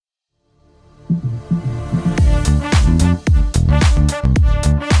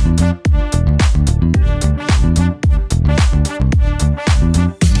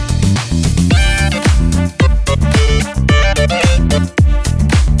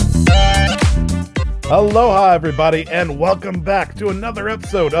Aloha, everybody, and welcome back to another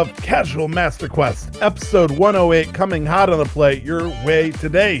episode of Casual Master Quest, episode 108, coming hot on the plate your way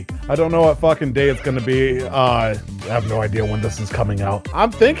today. I don't know what fucking day it's going to be. I have no idea when this is coming out. I'm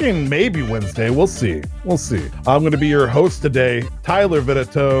thinking maybe Wednesday. We'll see. I'm going to be your host today, Tyler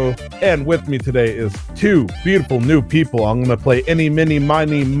Vitito, and with me today is two beautiful new people. I'm going to play Any, Mini,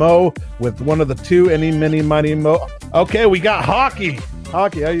 Miny, Mo with one of the two, Any, Mini, Miny, Mo. Okay, we got Hockey.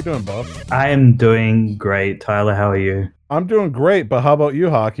 Hockey, how you doing, boss? I am doing great, Tyler. How are you? I'm doing great, but how about you,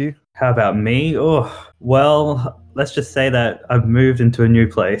 Hockey? How about me? Oh, well, let's just say that I've moved into a new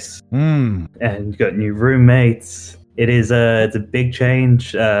place and got new roommates. It's a big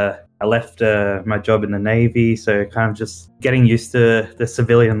change. I left my job in the Navy, so kind of just getting used to the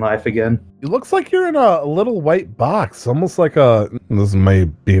civilian life again. It looks like you're in a little white box, almost like this may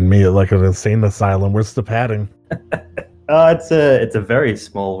be me, like an insane asylum. Where's the padding? It's a very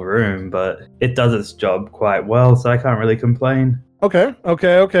small room, but it does its job quite well, so I can't really complain. Okay.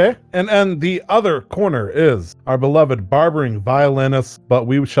 And the other corner is our beloved barbering violinist, but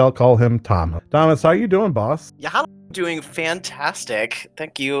we shall call him Thomas. Thomas, how you doing, boss? Yeah, I'm doing fantastic.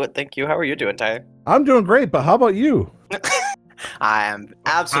 Thank you. How are you doing, Ty? I'm doing great, but how about you? I am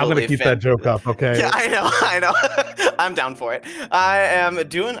absolutely. I'm gonna keep that joke up, okay? Yeah, I know. I'm down for it. I am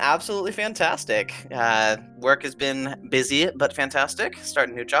doing absolutely fantastic. Work has been busy but fantastic.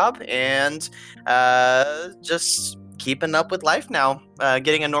 Starting a new job and just keeping up with life now.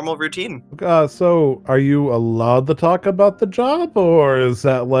 Getting a normal routine. So are you allowed to talk about the job, or is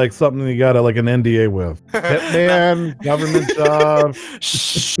that like something you got like an NDA with? Hitman, government job.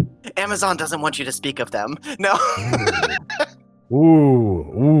 Shh. Amazon doesn't want you to speak of them. No.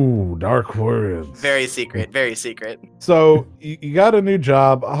 Ooh, dark words. Very secret. So you got a new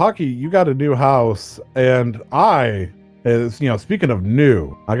job, Hockey. You got a new house, and speaking of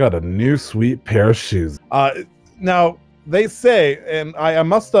new, I got a new sweet pair of shoes. Now they say, and I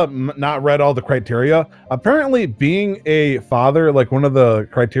must have not read all the criteria. Apparently, being a father, like one of the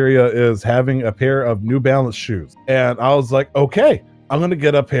criteria is having a pair of New Balance shoes, and I was like, okay. I'm going to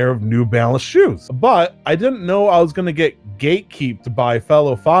get a pair of New Balance shoes. But I didn't know I was going to get gatekeeped by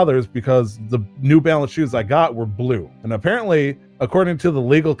fellow fathers because the New Balance shoes I got were blue. And apparently, according to the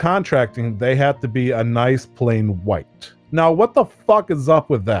legal contracting, they have to be a nice plain white. Now, what the fuck is up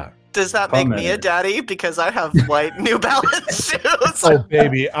with that? Does that make me a daddy? Because I have white New Balance shoes. Oh,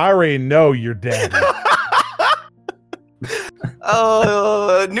 baby, I already know you're daddy.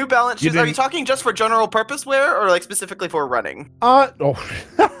 Oh, New Balance shoes. Are you talking just for general purpose wear or like specifically for running? What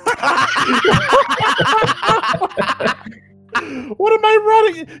am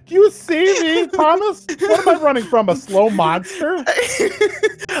I running? Do you see me, Thomas? What am I running from? A slow monster?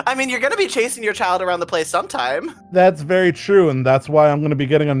 I mean, you're going to be chasing your child around the place sometime. That's very true, and that's why I'm going to be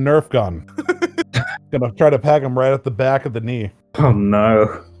getting a Nerf gun. Gonna try to pack him right at the back of the knee. Oh,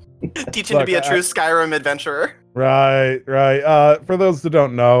 no. Teach him to be a true Skyrim adventurer. Right. For those that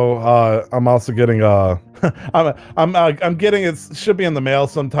don't know, I'm also getting I'm getting, it should be in the mail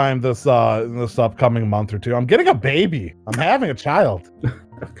sometime this upcoming month or two. I'm getting a baby. I'm having a child.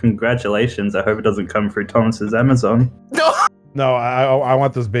 Congratulations. I hope it doesn't come through Thomas's Amazon. No, I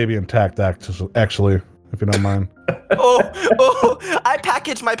want this baby intact, actually, if you don't mind. I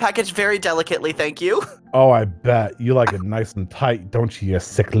packaged my package very delicately, thank you. Oh, I bet. You like it nice and tight, don't you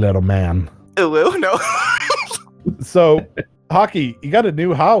sick little man? Ooh, no. So, Hockey, you got a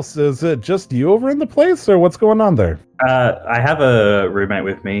new house. Is it just you over in the place, or what's going on there? I have a roommate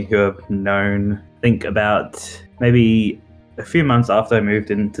with me who I've known, I think, about maybe a few months after I moved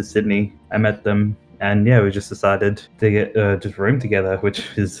into Sydney. I met them, and yeah, we just decided to get just room together, which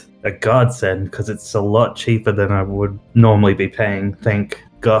is a godsend because it's a lot cheaper than I would normally be paying. Thank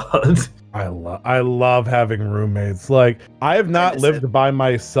God. I love having roommates. Like, I have not lived by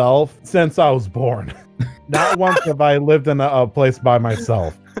myself since I was born. Not once have I lived in a place by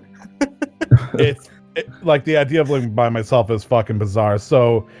myself. Like, the idea of living by myself is fucking bizarre.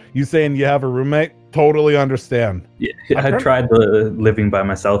 So you saying you have a roommate? Totally understand. Yeah, I tried the living by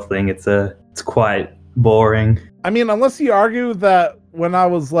myself thing. It's quite boring. I mean, unless you argue that when I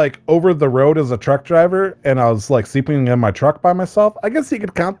was like over the road as a truck driver and I was like sleeping in my truck by myself, I guess you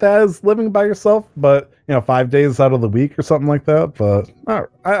could count that as living by yourself, but 5 days out of the week or something like that. But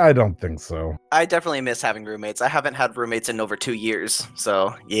I don't think so. I definitely miss having roommates. I haven't had roommates in over 2 years.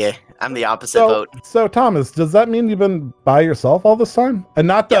 So yeah, I'm the opposite vote. So Thomas, does that mean you've been by yourself all this time? And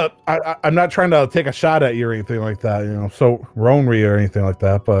not that I'm not trying to take a shot at you or anything like that, so Ronery or anything like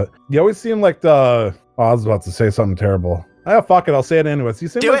that, but you always seem like I was about to say something terrible. Fuck it, I'll say it anyways. You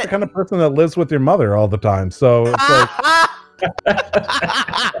seem like the kind of person that lives with your mother all the time. So it's like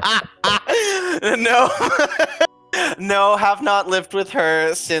No. No, have not lived with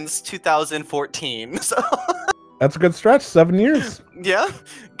her since 2014. So That's a good stretch. 7 years. yeah,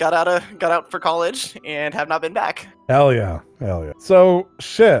 got out for college and have not been back. Hell yeah. So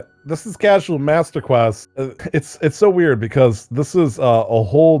shit. This is Casual Master Quest. It's so weird because this is a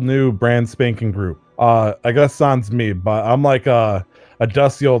whole new brand spanking group. I guess sans me, but I'm like a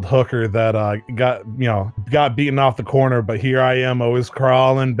dusty old hooker that got beaten off the corner, but here I am always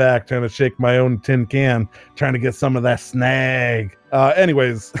crawling back, trying to shake my own tin can, trying to get some of that snag.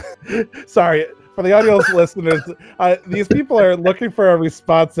 Anyways, sorry. For the audio listeners, these people are looking for a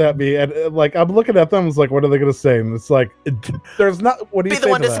response at me, and I'm looking at them. It's like, what are they going to say? And it's like, there's not. What do you Be the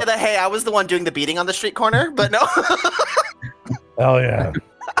one to that? say that? Hey, I was the one doing the beating on the street corner, but no. Hell yeah!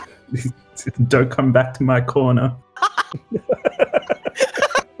 Don't come back to my corner.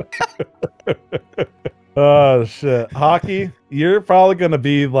 Oh shit, Hockey! You're probably going to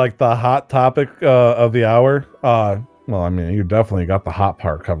be like the hot topic of the hour. Well, I mean, you definitely got the hot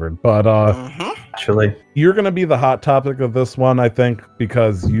part covered, but Actually, you're going to be the hot topic of this one, I think,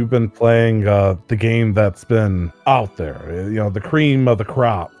 because you've been playing the game that's been out there, the cream of the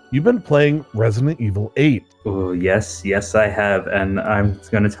crop. You've been playing Resident Evil 8. oh yes, I have, and I'm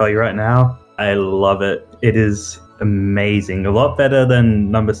going to tell you right now, I love it. It is amazing. A lot better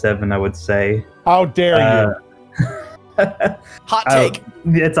than number 7, I would say. How dare you? Hot take.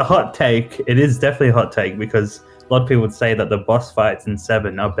 It's a hot take. It is definitely a hot take because a lot of people would say that the boss fights in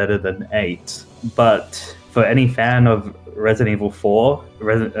 7 are better than 8. But for any fan of Resident Evil 4,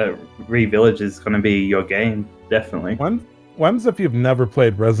 Re-Village is going to be your game, definitely. When's if you've never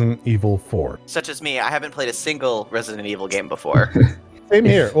played Resident Evil 4? Such as me, I haven't played a single Resident Evil game before. Same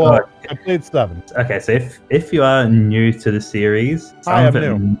here. Well, I played 7. Okay, so if you are new to the series, I am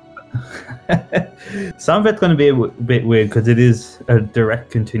new. Some of it's going to be a bit weird because it is a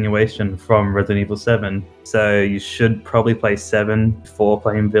direct continuation from Resident Evil 7. So you should probably play 7 before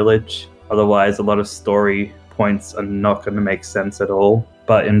playing Village. Otherwise, a lot of story points are not going to make sense at all.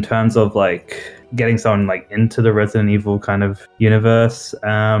 But in terms of getting someone into the Resident Evil kind of universe,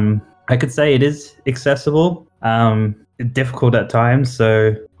 I could say it is accessible. Difficult at times.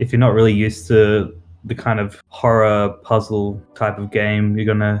 So if you're not really used to the kind of horror puzzle type of game, you're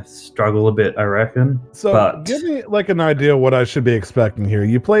gonna struggle a bit, I reckon. So give me an idea what I should be expecting here.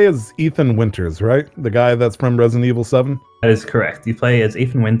 You play as Ethan Winters, right? The guy that's from Resident Evil 7? That is correct. You play as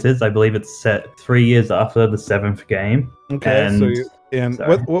Ethan Winters. I believe it's set 3 years after the 7th game. Okay,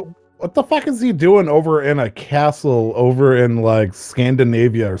 what the fuck is he doing over in a castle over in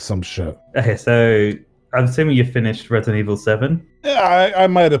Scandinavia or some shit? Okay, so I'm assuming you finished Resident Evil 7. Yeah, I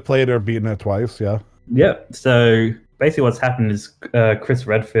might have played or beaten it twice, yeah. Yep. So basically what's happened is Chris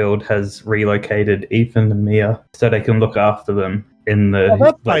Redfield has relocated Ethan and Mia so they can look after them in the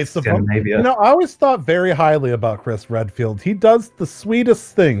that's nice of him. Scandinavia. I always thought very highly about Chris Redfield. He does the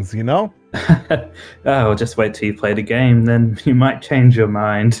sweetest things, Oh, just wait till you play the game, then you might change your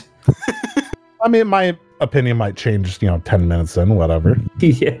mind. I mean, my opinion might change, 10 minutes in, whatever.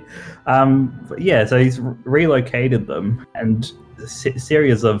 Yeah. So he's relocated them, and a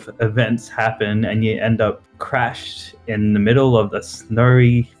series of events happen, and you end up crashed in the middle of the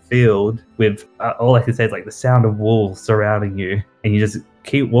snowy field with all I can say is the sound of wolves surrounding you, and you just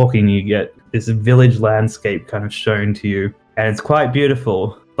keep walking. You get this village landscape kind of shown to you, and it's quite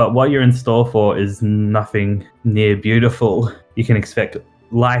beautiful. But what you're in store for is nothing near beautiful. You can expect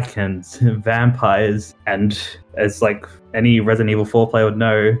lichens, vampires, and as any Resident Evil 4 player would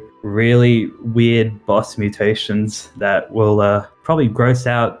know, really weird boss mutations that will probably gross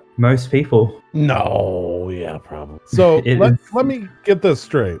out most people. No, yeah, probably. So let me get this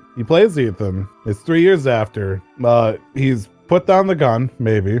straight. He plays Ethan. It's 3 years after. He's put down the gun,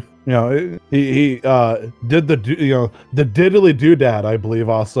 maybe. He did the diddly doodad, I believe,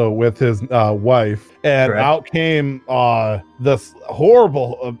 also with his wife, and correct. Out came this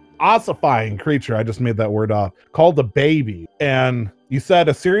horrible, ossifying creature. I just made that word up, called the baby. And you said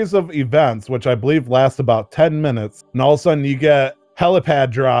a series of events, which I believe last about 10 minutes, and all of a sudden you get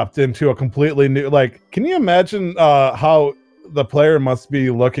helipad dropped into a completely new. Can you imagine how the player must be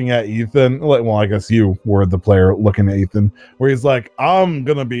looking at Ethan? Well, I guess you were the player looking at Ethan, where he's like, I'm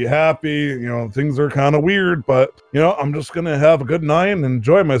gonna be happy, things are kind of weird, but I'm just gonna have a good night and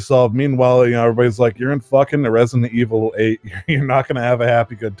enjoy myself. Meanwhile, everybody's like, you're in fucking Resident Evil 8. You're not gonna have a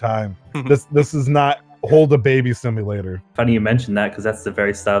happy good time. This is not hold a baby simulator. Funny you mentioned that, because that's the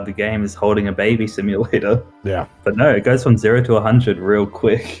very start of the game, is holding a baby simulator. Yeah. But no, it goes from 0 to 100 real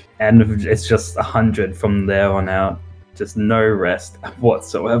quick, and it's just 100 from there on out. just no rest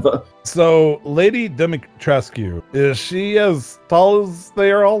whatsoever. So, Lady Dimitrescu, is she as tall as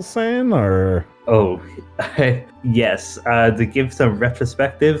they are all saying, or? Oh, yes. To give some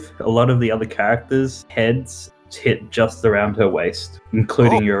retrospective, a lot of the other characters' heads hit just around her waist,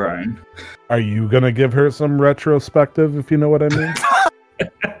 including your own. Are you gonna give her some retrospective, if you know what I mean?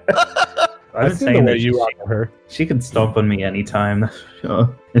 I'm I've seen the saying way that you are her. she could stomp on me anytime, that's for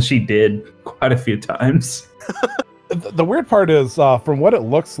sure. And she did quite a few times. The weird part is, from what it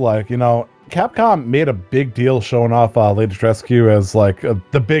looks like, Capcom made a big deal showing off Lady Dimitrescu as like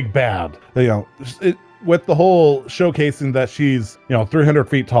the big bad. With the whole showcasing that she's 300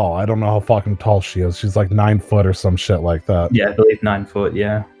 feet tall. I don't know how fucking tall she is. She's like 9 foot or some shit like that. Yeah, I believe 9 foot,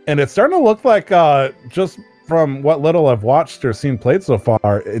 yeah. And it's starting to look like, just from what little I've watched or seen played so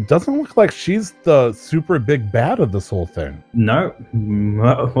far, it doesn't look like she's the super big bad of this whole thing. No,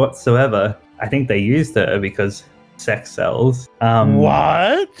 whatsoever. I think they used her because sex sells.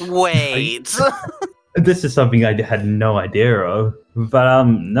 What? Wait. This is something I had no idea of. But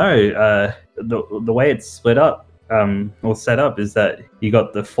no, the way it's split up, or set up, is that you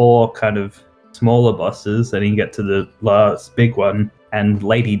got the 4 kind of smaller bosses, and you get to the last big one. And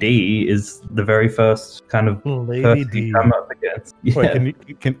Lady D is the very first kind of Lady person D. you come up against. Yeah.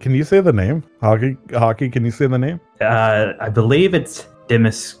 Wait, can you say the name? Hockey, can you say the name? I believe it's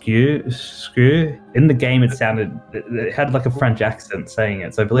Dimitrescu. In the game, it had like a French accent saying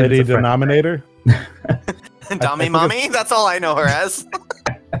it, so I believe Lady it's a French Denominator? Dami Mommy? That's all I know her as.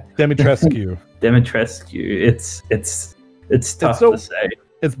 Dimitrescu. Dimitrescu. It's tough to say.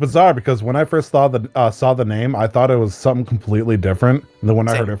 It's bizarre because when I first saw the name, I thought it was something completely different. And then when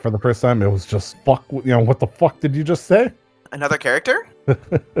I heard it for the first time, it was just what the fuck did you just say? Another character?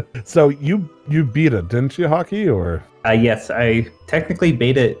 So you beat it, didn't you, Hockey? Or Yes, I technically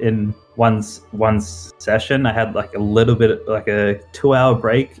beat it in one session. I had like a little bit, like a 2-hour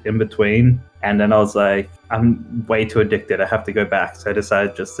break in between, and then I was like, I'm way too addicted. I have to go back. So I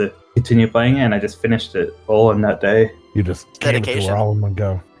decided just to continue playing it, and I just finished it all in that day. You just gave it to her all in one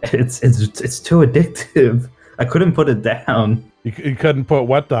go. It's too addictive. I couldn't put it down. You couldn't put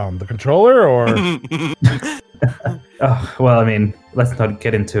what down? The controller or? Oh, well, I mean, let's not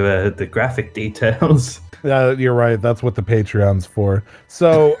get into the graphic details. Yeah, you're right. That's what the Patreon's for.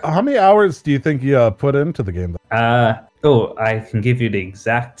 So, how many hours do you think you put into the game? I can give you the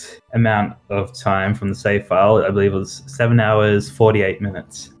exact amount of time from the save file. I believe it was 7 hours, 48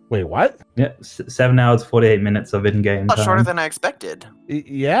 minutes. Wait, what? Yeah, 7 hours, 48 minutes of in-game time. Shorter than I expected.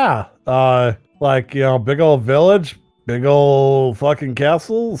 Yeah. Big old village, big old fucking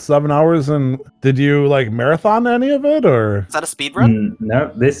castle, 7 hours. And did you marathon any of it, or? Is that a speed run? No,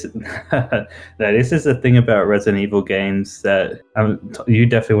 this is the thing about Resident Evil games that you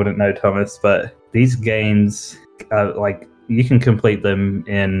definitely wouldn't know, Thomas, but these games, you can complete them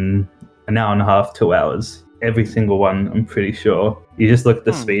in an hour and a half, 2 hours. Every single one, I'm pretty sure. You just look at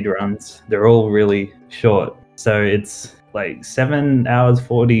the speed runs; they're all really short. So it's like 7 hours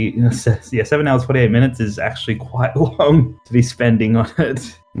 7 hours 48 minutes is actually quite long to be spending on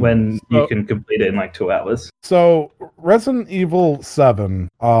it when you can complete it in like 2 hours. So Resident Evil 7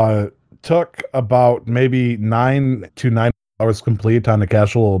 took about maybe 9 to 9 hours complete on a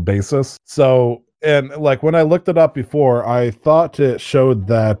casual basis. So. And when I looked it up before, I thought it showed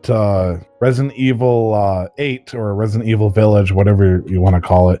that Resident Evil 8 or Resident Evil Village, whatever you want to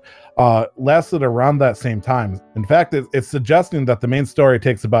call it, lasted around that same time. In fact, it's suggesting that the main story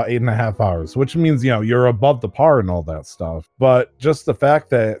takes about 8.5 hours, which means, you're above the par and all that stuff. But just the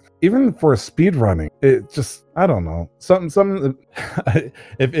fact that even for speed running, it just, I don't know, something.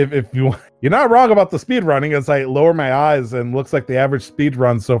 if you're not wrong about the speed running, as I lower my eyes and looks like the average speed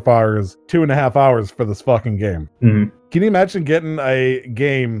run so far is 2.5 hours for this fucking game. Mm-hmm. Can you imagine getting a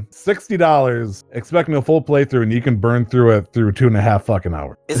game $60, expecting a full playthrough, and you can burn through it through 2.5 fucking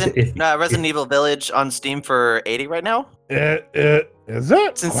hours? Isn't Resident Evil Village on Steam for $80 right now? Is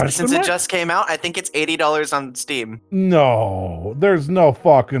it? Since it just came out, I think it's $80 on Steam. No, there's no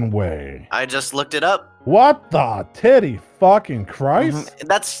fucking way. I just looked it up. What the titty fucking Christ? Mm-hmm.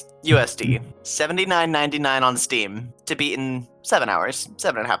 That's USD. $79.99 on Steam to beat in 7 hours,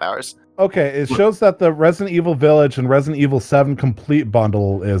 7.5 hours. Okay, it shows that the Resident Evil Village and Resident Evil 7 complete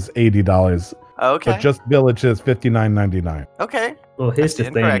bundle is $80. Okay. But just Village is $59.99. Okay. Well, here's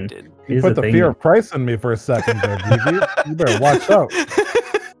the thing. You put the fear of price in me for a second there, DV. You better watch out.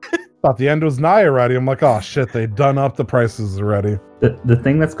 Thought the end was nigh already. I'm like, oh shit, they done up the prices already. The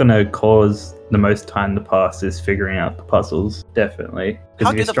thing that's going to cause the most time to pass is figuring out the puzzles, definitely.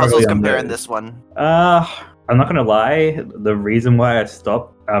 How do the puzzles compare in this one? I'm not going to lie. The reason why I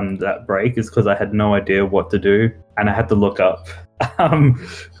stopped that break is because I had no idea what to do and I had to look up. um,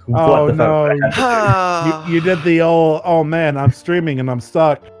 Oh, what the fuck no. I had to do. You did the old, oh man, I'm streaming and I'm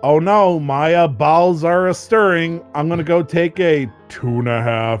stuck. Oh no, my bowels are stirring. I'm gonna go take a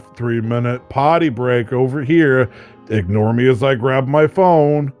 2.5, 3 minute potty break over here. Ignore me as I grab my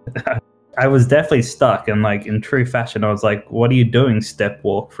phone. I was definitely stuck, and like in true fashion, I was like, "What are you doing?" Step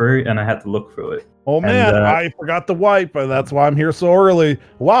walk through, and I had to look through it. Oh man, I forgot to wipe, but that's why I'm here so early.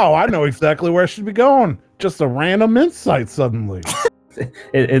 Wow, I know exactly where I should be going. Just a random insight suddenly.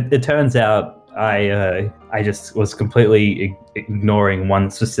 It turns out I just was completely ignoring one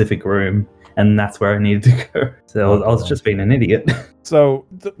specific room, and that's where I needed to go. So I was just being an idiot. So,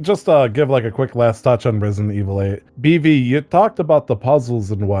 just give like a quick last touch on Resident Evil 8. BV, you talked about the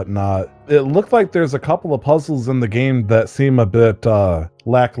puzzles and whatnot. It looked like there's a couple of puzzles in the game that seem a bit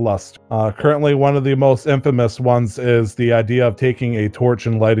lackluster. Currently, one of the most infamous ones is the idea of taking a torch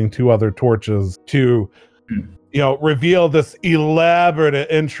and lighting 2 other torches to, reveal this elaborate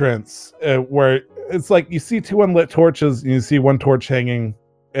entrance where it's like you see 2 unlit torches and you see 1 torch hanging.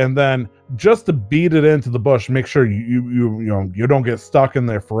 And then just to beat it into the bush, make sure you don't get stuck in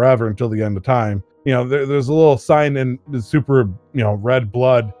there forever until the end of time. There's a little sign in the super red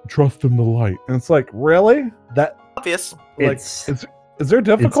blood. Trust in the light, and it's like, really? That Obvious. like is there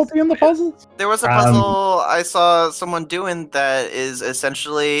difficulty in the puzzles? There was a puzzle I saw someone doing that is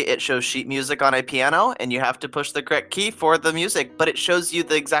essentially it shows sheet music on a piano and you have to push the correct key for the music, but it shows you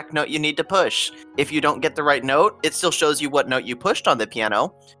the exact note you need to push. If you don't get the right note, it still shows you what note you pushed on the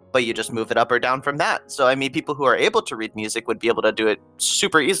piano, but you just move it up or down from that. So, I mean, people who are able to read music would be able to do it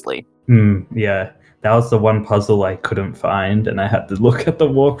super easily. Yeah. That was the one puzzle I couldn't find, and I had to look at the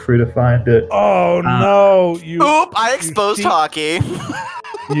walkthrough to find it. Oh no! Oop! I exposed hockey.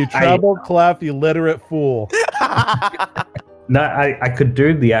 You treble clef, illiterate fool. No, I could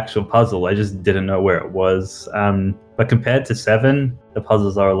do the actual puzzle. I just didn't know where it was. But compared to 7, the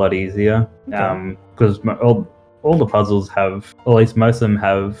puzzles are a lot easier. Because all the puzzles have, or at least most of them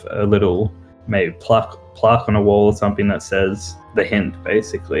have a little maybe plaque on a wall or something that says the hint,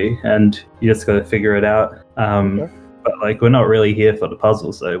 basically, and you just got to figure it out. But like, we're not really here for the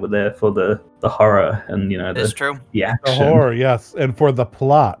puzzles, though. We're there for the horror and it's true. The action. The horror, yes, and for the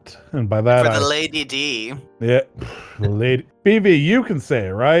plot, and by that for the Lady D. Yeah, Lady BV, you can say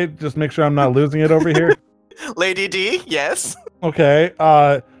it, right? Just make sure I'm not losing it over here. Lady D, yes. Okay.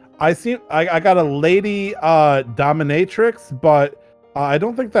 I got a lady dominatrix, but I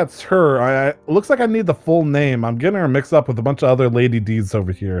don't think that's her. It looks like I need the full name. I'm getting her mixed up with a bunch of other Lady Ds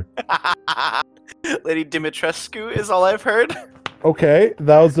over here. Lady Dimitrescu is all I've heard. Okay,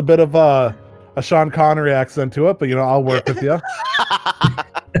 that was a bit of a Sean Connery accent to it, but I'll work with you.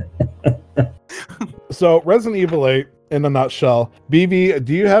 So, Resident Evil 8, in a nutshell. BV,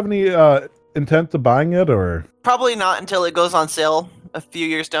 do you have any intent to buying it, or? Probably not until it goes on sale a few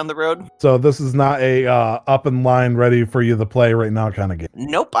years down the road. So this is not a up in line, ready for you to play right now kind of game.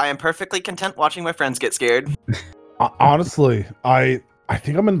 Nope, I am perfectly content watching my friends get scared. Honestly, I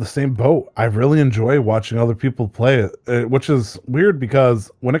think I'm in the same boat. I really enjoy watching other people play it, which is weird because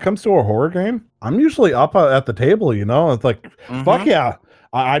when it comes to a horror game, I'm usually up at the table. It's like, fuck yeah.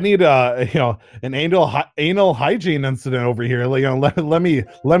 I need an anal hygiene incident over here. Let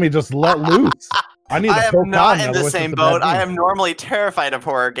me just let loose. I am not in the same boat. I am normally terrified of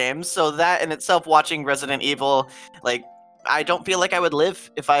horror games, so that in itself, watching Resident Evil, I don't feel like I would live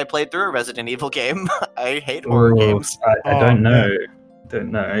if I played through a Resident Evil game. I hate horror games. I don't know.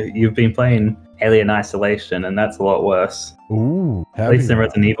 Don't know. You've been playing Alien Isolation, and that's a lot worse. Ooh, at least in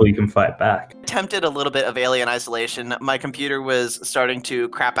Resident Evil, you can fight back. Attempted a little bit of Alien Isolation. My computer was starting to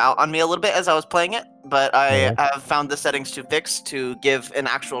crap out on me a little bit as I was playing it, but I have found the settings to fix to give an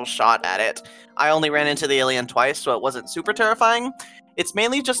actual shot at it. I only ran into the alien twice, so it wasn't super terrifying. It's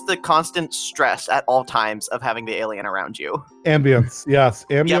mainly just the constant stress at all times of having the alien around you. Ambience, yes.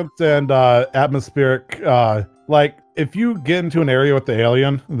 Ambience and atmospheric. If you get into an area with the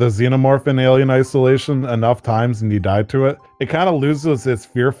alien, the xenomorph in Alien Isolation enough times and you die to it, it kind of loses its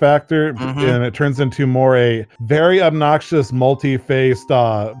fear factor and it turns into more a very obnoxious, multi-faced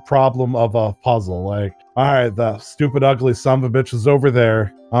problem of a puzzle. Like, all right, the stupid, ugly son of a bitch is over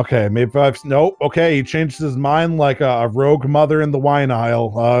there. Okay, maybe nope. Okay, he changed his mind like a rogue mother in the wine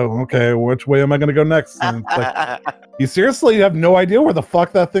aisle. Okay, which way am I going to go next? And it's like, you seriously have no idea where the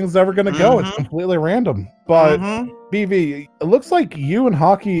fuck that thing's ever going to go. It's completely random. But BV, it looks like you and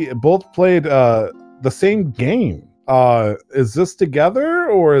Hockey both played the same game. Is this together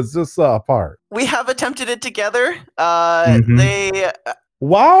or is this apart? We have attempted it together. They.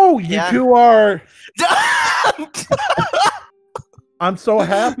 Wow, you two are. I'm so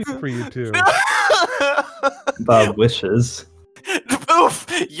happy for you two. Bob wishes. Oof!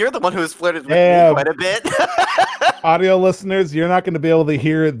 You're the one who has flirted with Yeah. me quite a bit. Audio listeners, you're not going to be able to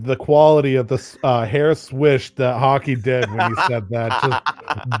hear the quality of the hair swish that Hockey did when he said that.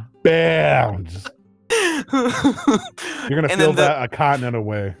 Just bam! You're going to And feel then that a continent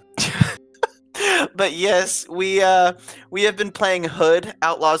away. But yes, we have been playing Hood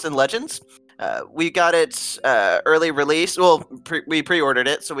Outlaws and Legends. We got it early release. Well, we pre-ordered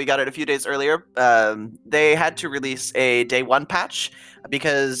it, so we got it a few days earlier. They had to release a day one patch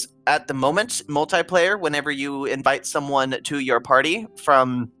because at the moment, multiplayer, whenever you invite someone to your party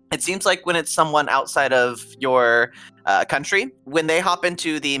from, it seems like when it's someone outside of your country, when they hop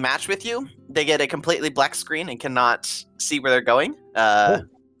into the match with you, they get a completely black screen and cannot see where they're going.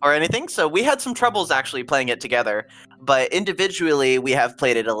 Or anything. So we had some troubles actually playing it together, but individually we have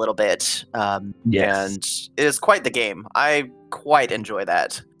played it a little bit. Yes. And it is quite the game. I quite enjoy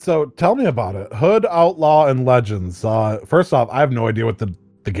that. So tell me about it. Hood, Outlaw, and Legends. First off, I have no idea what the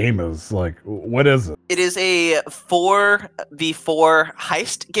game is. Like, what is it? It is a 4v4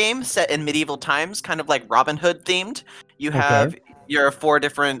 heist game set in medieval times, kind of like Robin Hood themed. You have your 4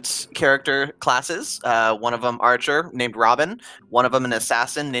 different character classes. One of them archer named Robin, one of them an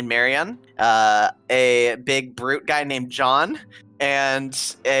assassin named Marion, a big brute guy named John,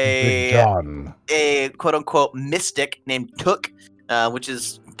 and a quote unquote mystic named Took, which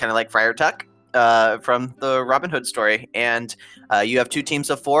is kind of like Friar Tuck from the Robin Hood story. And you have 2 teams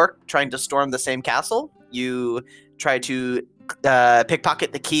of 4 trying to storm the same castle. You try to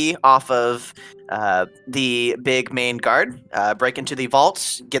pickpocket the key off of the big main guard, break into the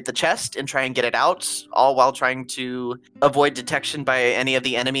vault, get the chest, and try and get it out, all while trying to avoid detection by any of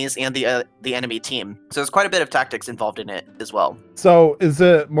the enemies and the enemy team. So there's quite a bit of tactics involved in it as well. So is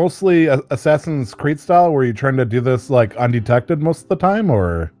it mostly Assassin's Creed style where you're trying to do this like undetected most of the time,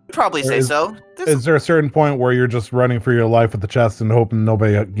 or? Probably say so. Is there a certain point where you're just running for your life with the chest and hoping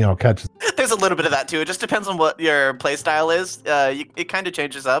nobody, catches? There's a little bit of that too. It just depends on what your play style is. It kind of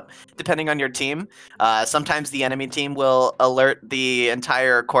changes up depending on your team. Sometimes the enemy team will alert the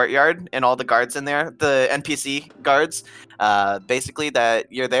entire courtyard and all the guards in there, the NPC guards, basically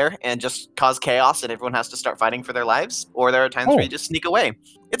that you're there, and just cause chaos and everyone has to start fighting for their lives. Or there are times where you just sneak away.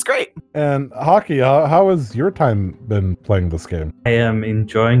 It's great. And Hockey, how has your time been playing this game? I am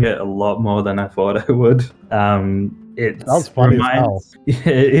enjoying it a lot more than I thought I would. It sounds funny as hell. It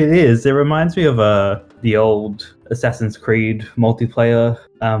is. It reminds me of the old Assassin's Creed multiplayer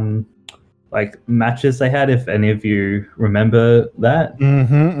like matches they had. If any of you remember that,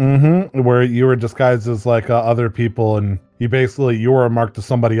 where you were disguised as like other people, and you were marked to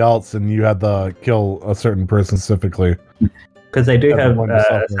somebody else, and you had to kill a certain person specifically. Because they do have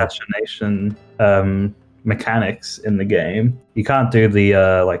assassination mechanics in the game. You can't do the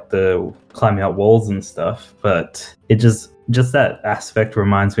the climbing up walls and stuff, but it just that aspect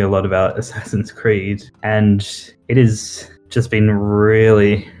reminds me a lot about Assassin's Creed, and it is just been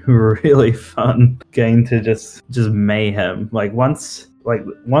really, really fun getting to just mayhem. Once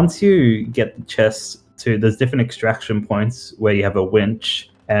you get the chest to, there's different extraction points where you have a winch,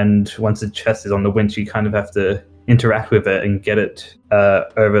 and once the chest is on the winch, you kind of have to interact with it and get it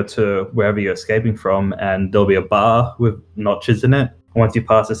over to wherever you're escaping from, and there'll be a bar with notches in it. Once you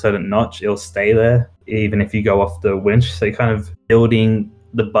pass a certain notch, it'll stay there even if you go off the winch. So you're kind of building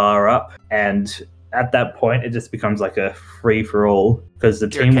the bar up, and at that point it just becomes like a free-for-all, because the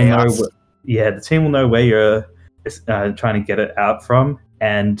team will know where you're trying to get it out from,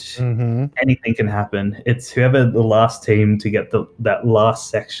 and anything can happen. It's whoever the last team to get that last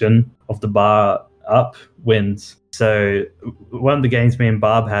section of the bar up wins. So one of the games me and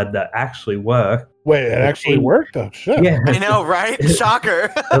Bob had that actually worked. Wait, it actually worked? Oh shit. Yeah. I know, right?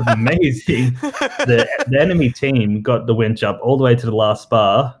 Shocker. It was amazing. The enemy team got the winch up all the way to the last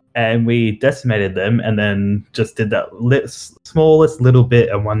bar, and we decimated them, and then just did that smallest little bit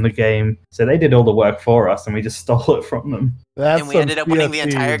and won the game. So they did all the work for us, and we just stole it from them. And we ended up winning the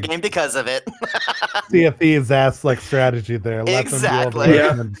entire game because of it. Sea of Thieves ass strategy there. Exactly.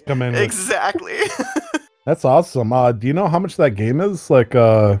 Come in. Exactly. That's awesome. Do you know how much that game is?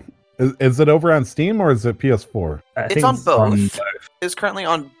 Is it over on Steam or is it PS4? It's on both. It's currently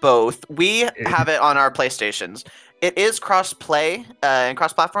on both. We have it on our PlayStations. It is cross-play and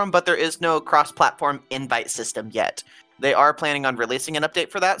cross-platform, but there is no cross-platform invite system yet. They are planning on releasing an update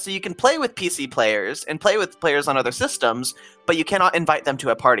for that, so you can play with PC players and play with players on other systems, but you cannot invite them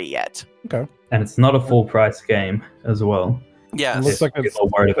to a party yet. Okay. And it's not a full-price game as well. Yes. It looks like it's People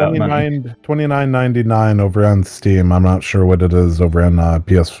worried about money. $29.99 over on Steam. I'm not sure what it is over on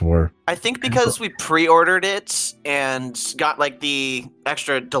PS4. I think because we pre-ordered it and got like the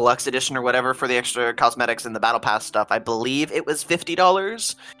extra deluxe edition or whatever for the extra cosmetics and the battle pass stuff, I believe it was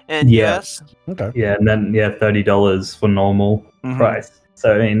 $50 in Yeah. US. Okay. Yeah, and then $30 for normal Mhm. price.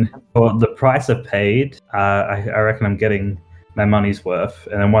 So I mean, for the price I've paid, I reckon I'm getting my money's worth.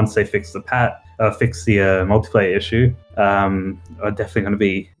 And then once they fix the multiplayer issue, I'm definitely going to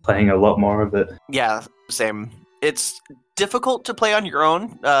be playing a lot more of it. Yeah, same. It's difficult to play on your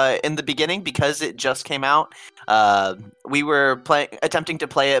own in the beginning because it just came out. We were attempting to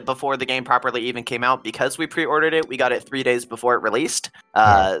play it before the game properly even came out because we pre-ordered it. We got it 3 days before it released.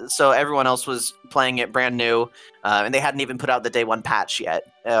 So everyone else was playing it brand new, and they hadn't even put out the day one patch yet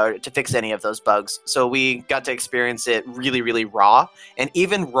to fix any of those bugs. So we got to experience it really, really raw. And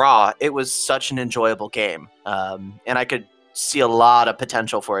even raw, it was such an enjoyable game. And I could see a lot of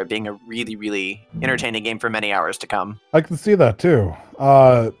potential for it being a really, really entertaining game for many hours to come. I can see that too.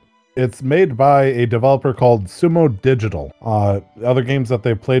 It's made by a developer called Sumo Digital. Other games that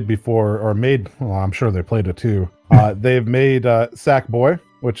they've played before, or made, well, I'm sure they played it too. They've made Sackboy,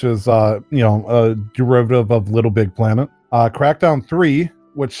 which is a derivative of Little Big Planet. Crackdown 3,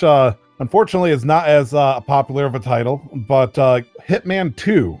 which unfortunately is not as popular of a title, but Hitman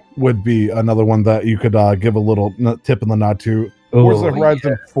 2 would be another one that you could give a little tip in the nod to. Forza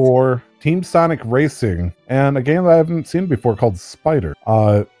Horizon 4, Team Sonic Racing, and a game that I haven't seen before called Spider.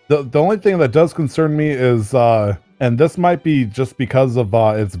 The only thing that does concern me is, and this might be just because of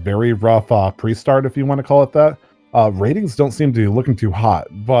its very rough pre-start, if you want to call it that, ratings don't seem to be looking too hot,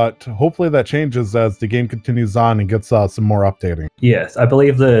 but hopefully that changes as the game continues on and gets some more updating. Yes, I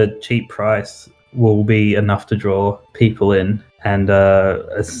believe the cheap price will be enough to draw people in. And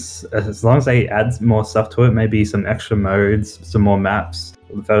as long as they add more stuff to it, maybe some extra modes, some more maps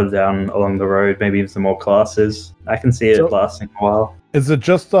further down along the road, maybe even some more classes, I can see it lasting a while. Is it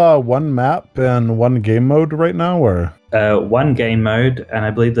just one map and one game mode right now, or? One game mode, and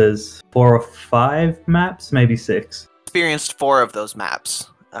I believe there's 4 or 5 maps, maybe 6. Experienced 4 of those maps.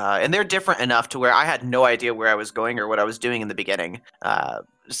 And they're different enough to where I had no idea where I was going or what I was doing in the beginning.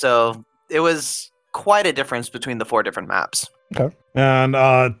 So it was quite a difference between the 4 different maps. Okay. And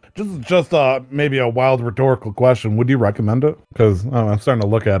just maybe a wild rhetorical question. Would you recommend it? Because I'm starting to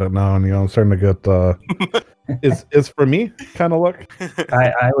look at it now, and I'm starting to get is for me kind of look.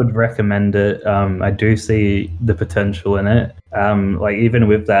 I would recommend it. I do see the potential in it. Like even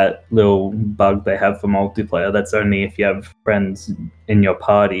with that little bug they have for multiplayer, that's only if you have friends in your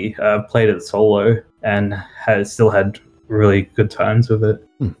party. I've played it solo and has still had really good times with it.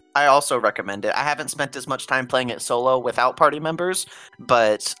 I also recommend it. I haven't spent as much time playing it solo without party members,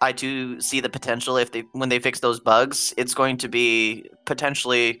 but I do see the potential when they fix those bugs, it's going to be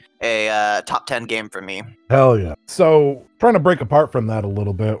potentially a top 10 game for me. Hell yeah. So trying to break apart from that a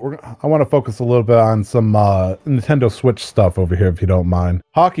little bit, I want to focus a little bit on some Nintendo Switch stuff over here, if you don't mind.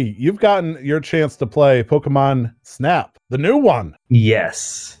 Hockey, you've gotten your chance to play Pokemon Snap, the new one.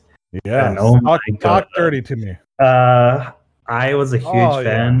 Yes. Yes. Talk dirty to me. I was a huge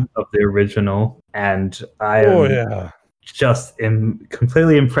fan of the original, and I am just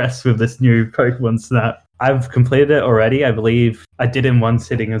completely impressed with this new Pokemon Snap. I've completed it already. I believe I did in one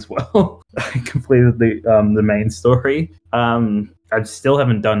sitting as well. I completed the main story. I still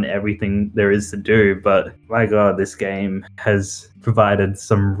haven't done everything there is to do, but my God, this game has provided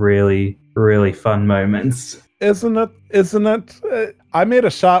some really, really fun moments. Isn't it? I made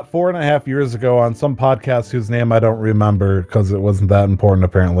a shot 4.5 years ago on some podcast whose name I don't remember because it wasn't that important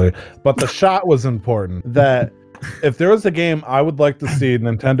apparently. But the shot was important. That if there was a game I would like to see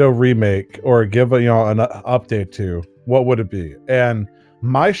Nintendo remake or give an update to, what would it be? And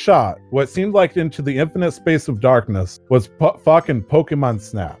my shot, what seemed like Into the Infinite Space of Darkness, was fucking Pokemon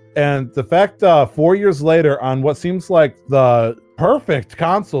Snap. And the fact 4 years later on what seems like the perfect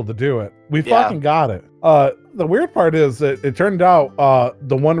console to do it, we fucking got it. The weird part is that it turned out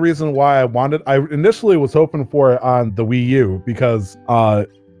the one reason why I initially was hoping for it on the Wii U because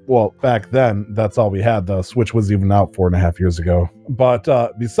back then that's all we had. The Switch was even out 4.5 years ago. But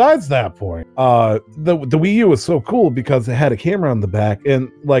besides that point, the Wii U was so cool because it had a camera on the back and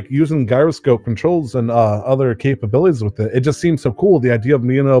like using gyroscope controls and other capabilities with it. It just seemed so cool. The idea of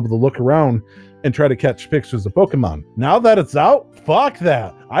being able to look around and try to catch pictures of Pokemon. Now that it's out, fuck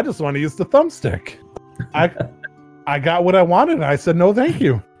that. I just want to use the thumbstick. I got what I wanted and I said no thank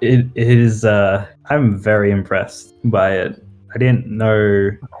you. It is I'm very impressed by it. I didn't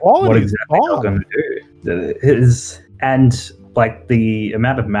know what exactly I was going to do. It is, and like the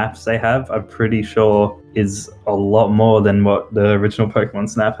amount of maps they have, I'm pretty sure is a lot more than what the original Pokemon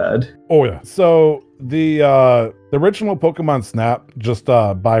Snap had. Oh yeah. So the original Pokemon Snap, just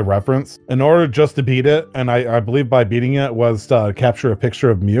by reference, in order just to beat it, and I believe by beating it was to capture a picture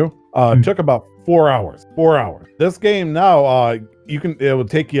of Mew, took about 4 hours. 4 hours. This game now, it would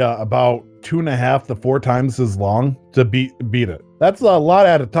take you about 2.5 to 4 times as long to beat it. That's a lot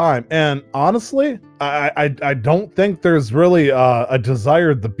at a time. And honestly, I don't think there's really a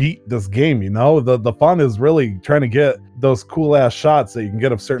desire to beat this game. You know, the fun is really trying to get those cool ass shots that you can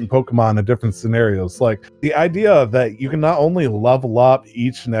get of certain Pokemon in different scenarios. Like the idea that you can not only level up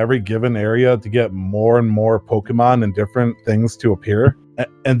each and every given area to get more and more Pokemon and different things to appear,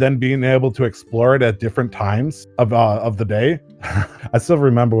 and then being able to explore it at different times of the day. I still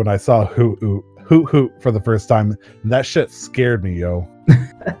remember when I saw Hoot for the first time. And that shit scared me, yo.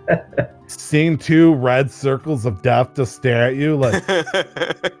 Seeing 2 red circles of death just stare at you like,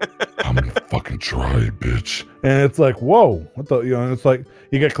 I'm gonna fucking try, bitch. And it's like, whoa, what the, you know? It's like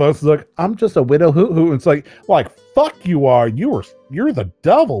you get close, it's like, I'm just a widow Hoot. And it's like fuck you are. You're the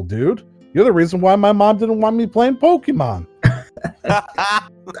devil, dude. You're the reason why my mom didn't want me playing Pokemon.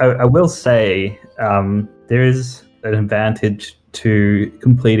 I will say there is an advantage to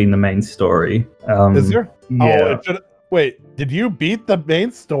completing the main story. Is there? Yeah. Wait, did you beat the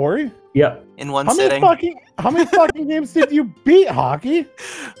main story? Yep. In one How sitting. How many fucking games did you beat, Hockey?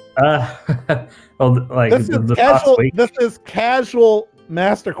 Well, like This is the casual. past week. This is casual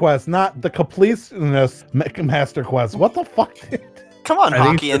Master Quest, not the completeness Master Quest. What the fuck? Come on, I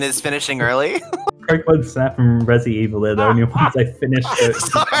think Hockey, and is finishing early. Pokemon Snap and Resi Evil are the only ones I finished.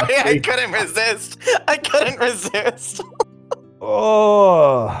 Sorry, I couldn't resist. I couldn't resist.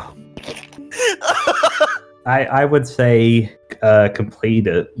 Oh. I would say complete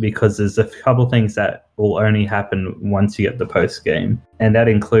it because there's a couple things that will only happen once you get the post game, and that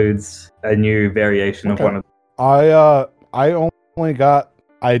includes a new variation of one of. I only got,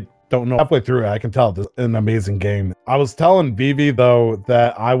 I don't know, halfway through it. I can tell this is an amazing game. I was telling Vivi though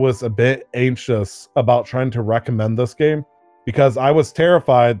that I was a bit anxious about trying to recommend this game because I was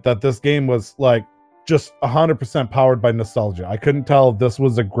terrified that this game was like just 100% powered by nostalgia. I couldn't tell if this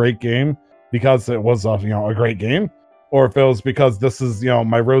was a great game because it was a great game, or if it was because this is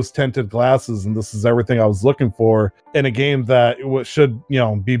my rose tinted glasses and this is everything I was looking for in a game that should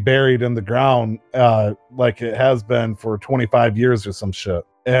be buried in the ground like it has been for 25 years or some shit.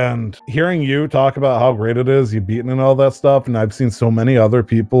 And hearing you talk about how great it is, you beaten and all that stuff, and I've seen so many other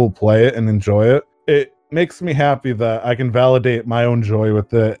people play it and enjoy it, it makes me happy that I can validate my own joy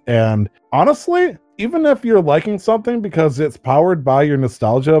with it. And honestly, even if you're liking something because it's powered by your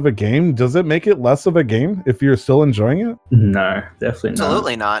nostalgia of a game, does it make it less of a game if you're still enjoying it? No, definitely not.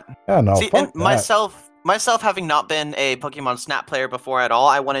 Absolutely not. Yeah, no. See, fuck and that. myself having not been a Pokemon Snap player before at all,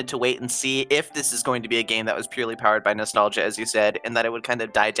 I wanted to wait and see if this is going to be a game that was purely powered by nostalgia, as you said, and that it would kind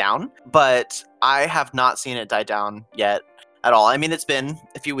of die down. But I have not seen it die down yet at all. I mean, it's been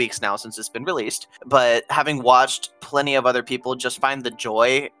a few weeks now since it's been released, but having watched plenty of other people just find the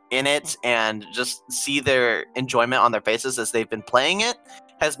joy in it and just see their enjoyment on their faces as they've been playing it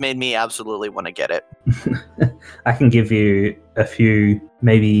has made me absolutely want to get it. I can give you a few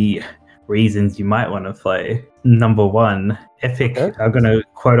maybe reasons you might want to play. Number one, epic. Okay. I'm gonna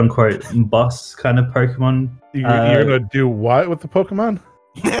quote unquote boss kind of Pokemon. You're gonna do what with the Pokemon?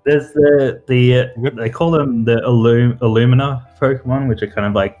 There's they call them the Illumina Pokemon, which are kind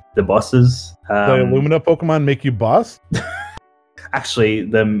of like the bosses. The Illumina Pokemon make you boss? Actually,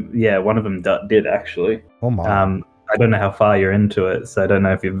 one of them did actually. Oh my. I don't know how far you're into it, so I don't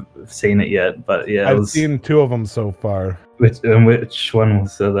know if you've seen it yet. But yeah, I've seen 2 of them so far. Which one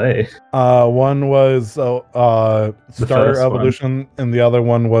was they? One was Star Evolution, and the other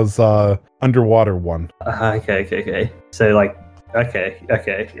one was Underwater one. Okay. So like, okay.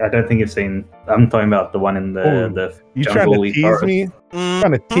 I don't think you've seen. I'm talking about the one in the You trying to tease forest. me?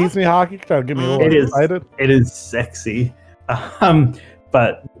 Trying to tease me, Hockey? Trying to get me a little excited? It is sexy.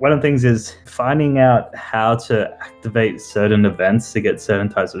 But one of the things is finding out how to activate certain events to get certain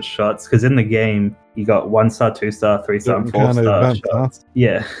types of shots. Because in the game, you got 1-star, 2-star, 3-star, and 4-star shots. Huh?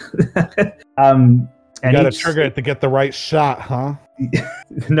 Yeah. You gotta trigger it to get the right shot, huh?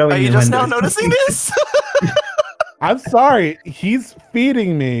 Are you just now noticing this? I'm sorry. He's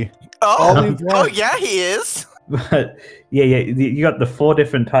feeding me. Oh yeah, he is. But yeah, you got the 4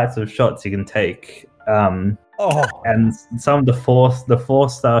 different types of shots you can take. And some of the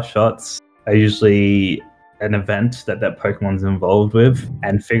 4-star shots are usually an event that Pokemon's involved with,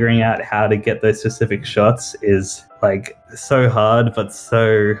 and figuring out how to get those specific shots is like so hard but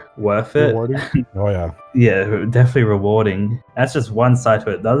so worth it. Rewarding? Oh yeah. Yeah, definitely rewarding. That's just one side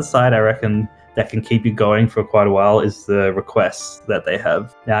to it. The other side I reckon that can keep you going for quite a while is the requests that they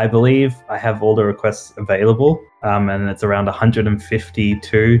have. Now I believe I have all the requests available, and it's around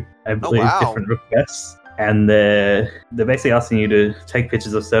 152, I believe, wow. different requests. And they're basically asking you to take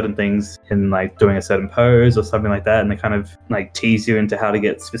pictures of certain things in like doing a certain pose or something like that, and they kind of like tease you into how to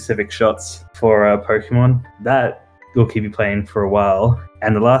get specific shots for Pokemon. That will keep you playing for a while.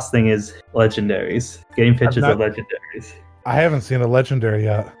 And the last thing is legendaries. Getting pictures of legendaries. I haven't seen a legendary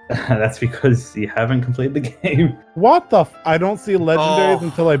yet. That's because you haven't completed the game. What the? I don't see legendaries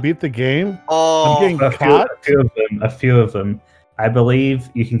until I beat the game. Oh, I'm getting A caught. few of them. I believe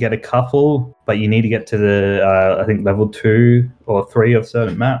you can get a couple, but you need to get to the, I think, level 2 or 3 of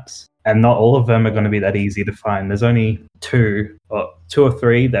certain maps. And not all of them are going to be that easy to find. There's only 2 or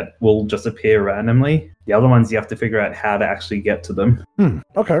 3 that will just appear randomly. The other ones, you have to figure out how to actually get to them.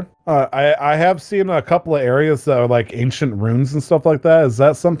 Okay. I have seen a couple of areas that are like ancient runes and stuff like that. Is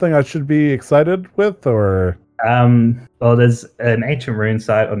that something I should be excited with, or? Well, there's an ancient rune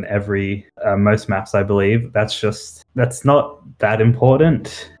site on every most maps, I believe. That's not that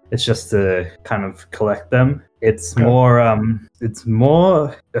important. It's just to kind of collect them. It's more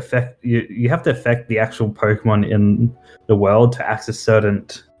affect. You have to affect the actual Pokemon in the world to access certain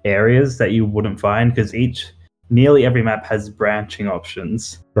areas that you wouldn't find, because nearly every map has branching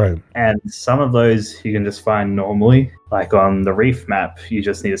options. Right. And some of those you can just find normally. Like on the Reef map, you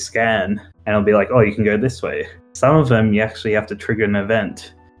just need a scan and it'll be like, oh, you can go this way. Some of them you actually have to trigger an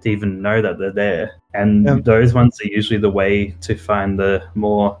event to even know that they're there. And those ones are usually the way to find the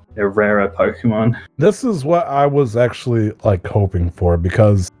rarer Pokemon. This is what I was actually like hoping for,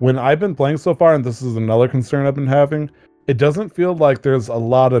 because when I've been playing so far, and this is another concern I've been having, it doesn't feel like there's a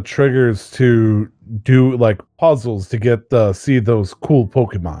lot of triggers to do like puzzles to get see those cool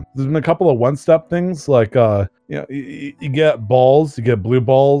Pokemon. There's been a couple of one-step things, like you get balls, you get blue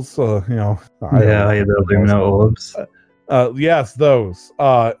balls, the Lumina orbs. Yes, those.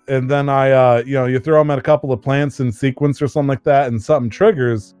 And then you throw them at a couple of plants in sequence or something like that, and something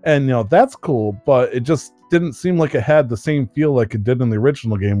triggers, and that's cool, but it just didn't seem like it had the same feel like it did in the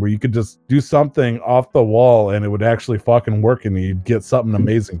original game, where you could just do something off the wall and it would actually fucking work and you'd get something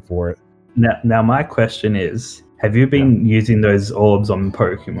amazing for it. Now my question is, have you been using those orbs on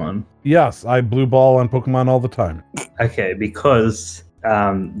Pokemon? Yes, I blue ball on Pokemon all the time. Okay, because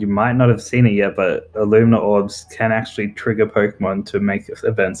you might not have seen it yet, but Illumina orbs can actually trigger Pokemon to make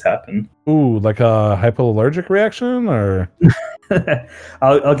events happen. Ooh, like a hypoallergic reaction, or?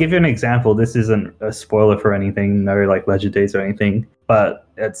 I'll give you an example. This isn't a spoiler for anything, no like legendaries or anything, but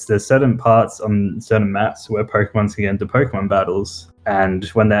there's certain parts on certain maps where Pokemon can get into Pokemon battles, and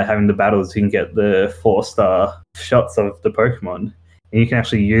when they're having the battles, you can get the 4-star shots of the Pokemon. And you can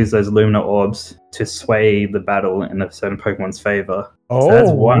actually use those Lumina orbs to sway the battle in a certain Pokemon's favor. Oh, so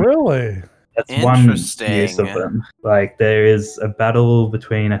that's one, really? That's one use of them. Like, there is a battle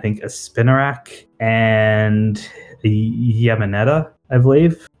between, I think, a Spinarak and a Yamaneta, I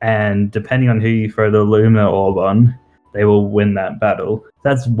believe. And depending on who you throw the Lumina orb on, they will win that battle.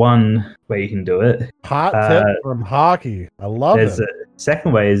 That's one way you can do it. Hot tip from Hockey. I love it. A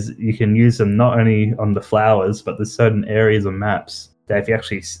second way is you can use them not only on the flowers, but there's certain areas of maps that if you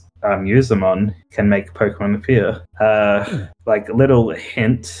actually use them on, can make Pokemon appear. Like a little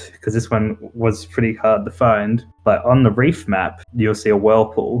hint, because this one was pretty hard to find, but on the Reef map, you'll see a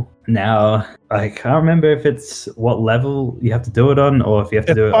Whirlpool. Now, I can't remember if it's what level you have to do it on, or if you have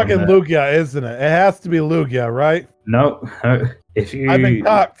to do it on... It's fucking Lugia, isn't it? It has to be Lugia, right? No. If you... I've been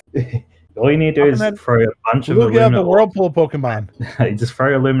cocked. All you need to do is throw a bunch of Lugia, the Whirlpool Pokemon. You just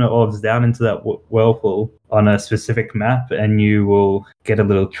throw Illumina orbs down into that Whirlpool on a specific map, and you will get a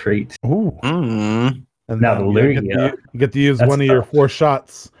little treat. Ooh. Mm. And now then the Lugia, you get to use one of your 4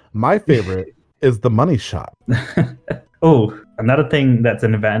 shots. My favorite is the money shot. Oh, another thing that's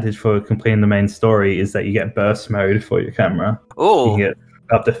an advantage for completing the main story is that you get burst mode for your camera. Oh. You get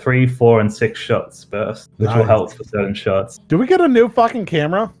up to 3, 4, and 6 shots burst, which will help for certain shots. Do we get a new fucking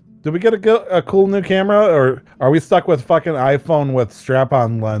camera? Did we get a cool new camera, or are we stuck with fucking iPhone with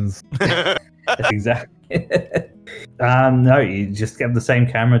strap-on lens? That's exactly. No, you just get the same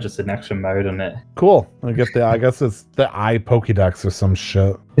camera, just an extra mode on it. Cool. I guess it's the eye Pokédex or some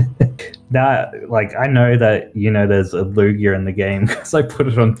shit. Now, like, I know that there's a Lugia in the game because I put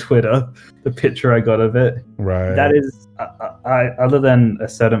it on Twitter. The picture I got of it. Right. That is, other than a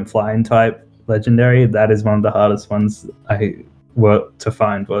certain flying type legendary, that is one of the hardest ones I what to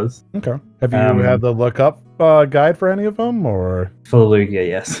find was. Okay. Have you Um, had the look up guide for any of them, or? For Lugia,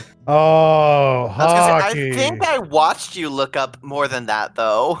 yes. Oh, I was gonna hockey. say, I think I watched you look up more than that,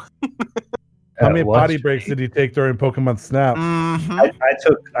 though. How many Watch potty breaks me. did you take during Pokemon Snap? Mhm.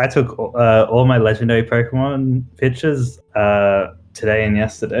 I took all my legendary Pokemon pictures today and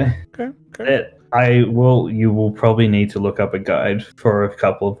yesterday. Okay. You will probably need to look up a guide for a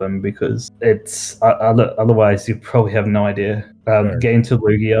couple of them because it's otherwise you probably have no idea. Sure. Getting to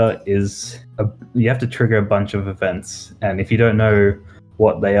Lugia you have to trigger a bunch of events, and if you don't know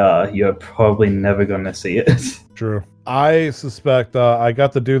what they are, you're probably never going to see it. True. I suspect I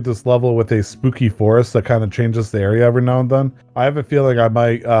got to do this level with a spooky forest that kind of changes the area every now and then. I have a feeling I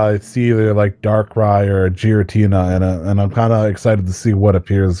might see either like Darkrai or Giratina in it, and I'm kind of excited to see what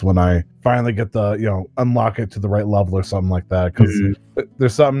appears when I finally get the, unlock it to the right level or something like that, because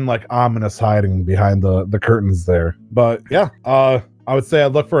there's something like ominous hiding behind the curtains there. But yeah, I would say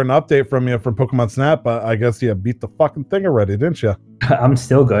I'd look for an update from you from Pokemon Snap, but I guess you beat the fucking thing already, didn't you? I'm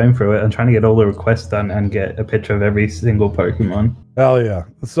still going through it. I'm trying to get all the requests done and get a picture of every single Pokemon. Hell yeah.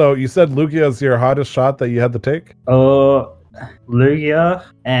 So you said Lugia is your hottest shot that you had to take? Lugia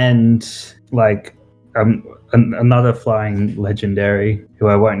and another flying legendary who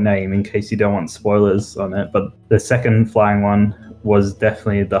I won't name in case you don't want spoilers on it, but the second flying one was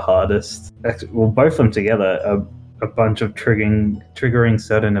definitely the hardest. Well, both of them together are a bunch of triggering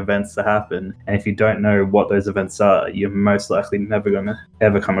certain events to happen, and if you don't know what those events are, you're most likely never going to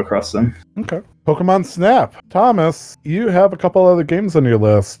ever come across them. Okay. Pokemon Snap. Thomas, you have a couple other games on your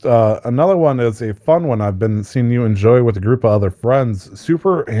list. Another one is a fun one I've been seeing you enjoy with a group of other friends,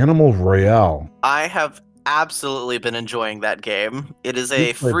 Super Animal Royale. I have absolutely been enjoying that game. It is a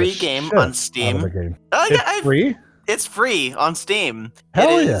You played the free game shit on Steam. out of the game. Oh, yeah, It's free? It's free on Steam.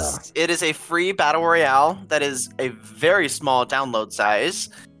 Hell It is a free battle royale that is a very small download size,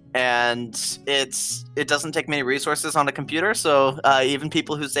 and it doesn't take many resources on a computer. So even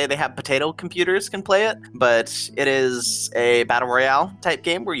people who say they have potato computers can play it. But it is a battle royale type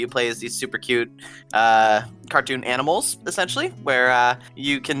game where you play as these super cute cartoon animals, essentially, where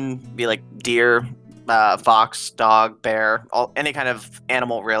you can be like deer, fox, dog, bear, any kind of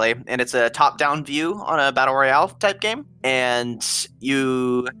animal really, and it's a top-down view on a battle royale type game. And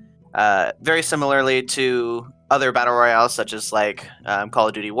you, very similarly to other battle royales such as like Call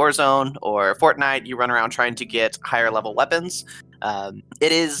of Duty Warzone or Fortnite, you run around trying to get higher level weapons.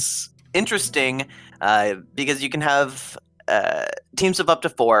 It is interesting because you can have teams of up to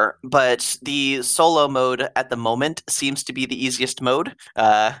 4, but the solo mode at the moment seems to be the easiest mode.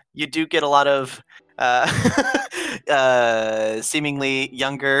 You do get a lot of seemingly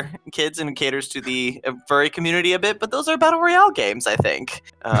younger kids and caters to the furry community a bit, but those are battle royale games, I think.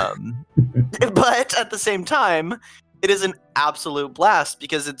 But at the same time, it is an absolute blast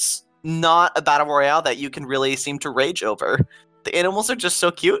because it's not a battle royale that you can really seem to rage over. The animals are just so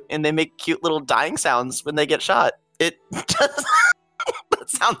cute, and they make cute little dying sounds when they get shot. It does. That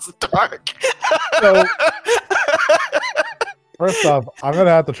sounds dark. So, first off, I'm going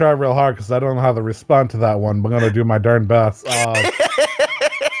to have to try real hard because I don't know how to respond to that one, but I'm going to do my darn best.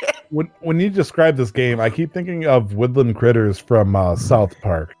 When you describe this game, I keep thinking of Woodland Critters from South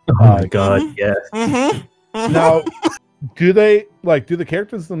Park. Oh my god, yes. Now, do the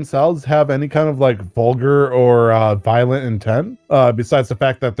characters themselves have any kind of like vulgar or violent intent besides the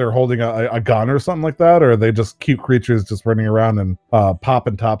fact that they're holding a gun or something like that, or are they just cute creatures just running around and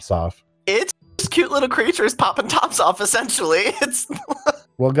popping tops off? It's cute little creatures popping tops off, essentially.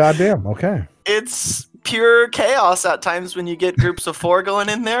 Well, goddamn, okay. It's pure chaos at times when you get groups of 4 going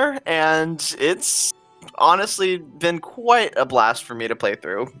in there, and it's honestly been quite a blast for me to play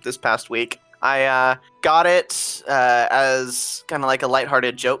through this past week. I got it as kind of like a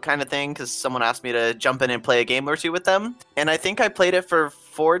lighthearted joke kind of thing because someone asked me to jump in and play a game or two with them. And I think I played it for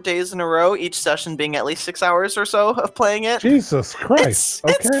 4 days in a row, each session being at least 6 hours or so of playing it. Jesus Christ.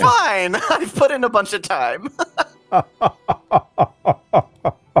 It's fine. I've put in a bunch of time.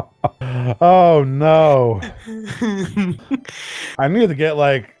 Oh, no. I need to get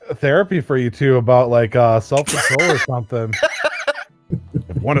like therapy for you two about like self-control or something.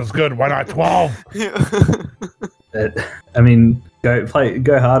 If one is good, why not 12? I mean, go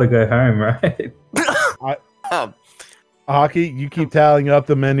hard or go home, right? Hockey, you keep tallying up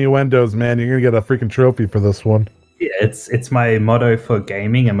the innuendos, man. You're gonna get a freaking trophy for this one. Yeah, it's my motto for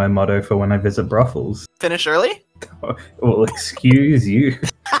gaming and my motto for when I visit brothels. Finish early? Well, excuse you.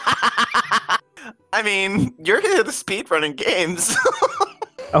 I mean, you're good at the speedrunning games.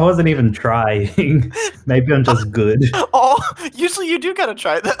 I wasn't even trying. Maybe I'm just good. Oh, usually you do gotta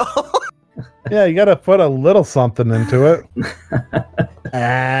try though. Yeah, you gotta put a little something into it.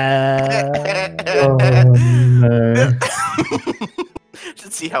 Oh, no.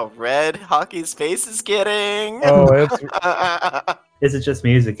 Should see how red Hockey's face is getting. Oh, it's Is it just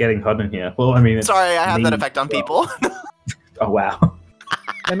me? Is it getting hot in here? Well, I mean, it's Sorry, I have that me, effect on so- people. Oh, wow.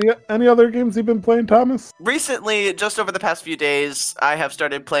 any other games you've been playing, Thomas? Recently, just over the past few days, I have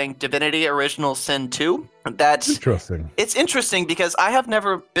started playing Divinity Original Sin 2. That's Interesting. it's interesting because I have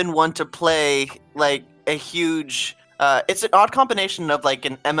never been one to play like a huge it's an odd combination of like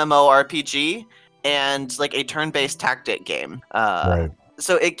an MMORPG and like a turn-based tactic game. Right.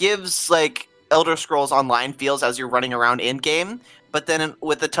 So it gives like Elder Scrolls Online feels as you're running around in game, but then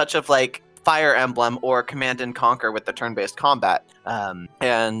with a touch of like Fire Emblem or Command and Conquer with the turn-based combat.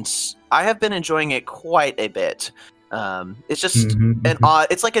 And I have been enjoying it quite a bit. It's just Mhm, an mhm. odd,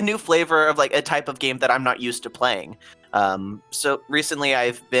 it's like a new flavor of like a type of game that I'm not used to playing. So recently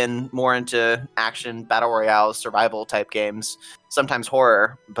I've been more into action, battle royale, survival type games, sometimes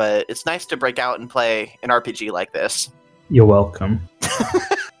horror, but it's nice to break out and play an RPG like this. You're welcome.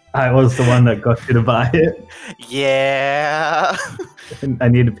 I was the one that got you to buy it. Yeah. And I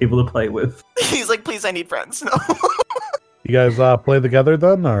needed people to play with. He's like, please, I need friends. No. You guys play together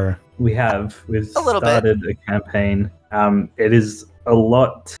then, or? We've A little bit. started a campaign. It is a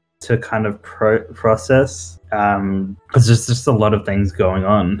lot to kind of process because there's just a lot of things going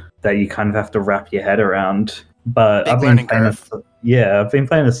on that you kind of have to wrap your head around. But Big I've been learning playing curve. I've been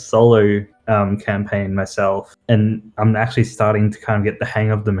playing a solo campaign myself, and I'm actually starting to kind of get the hang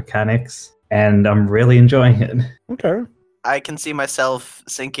of the mechanics, and I'm really enjoying it. Okay. I can see myself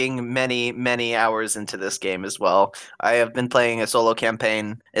sinking many, many hours into this game as well. I have been playing a solo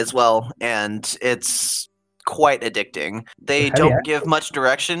campaign as well, and it's quite addicting. They Have you don't give much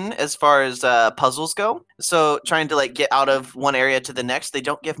direction as far as puzzles go. So trying to like get out of one area to the next, they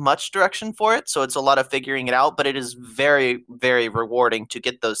don't give much direction for it. So it's a lot of figuring it out, but it is very, very rewarding to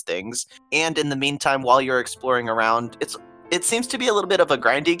get those things. And in the meantime, while you're exploring around, it seems to be a little bit of a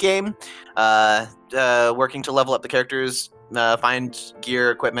grindy game, working to level up the characters, find gear,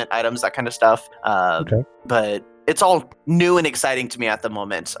 equipment, items, that kind of stuff. Okay. But it's all new and exciting to me at the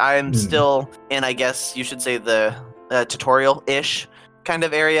moment. I'm still in, I guess you should say, the tutorial-ish kind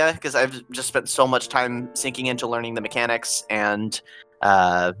of area, because I've just spent so much time sinking into learning the mechanics and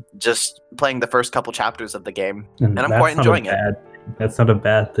just playing the first couple chapters of the game. And I'm that's quite not a enjoying it. bad thing. That's not a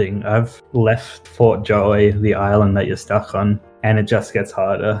bad thing. I've left Fort Joy, the island that you're stuck on, and it just gets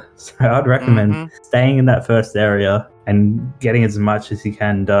harder. So I'd recommend Mhm. staying in that first area and getting as much as you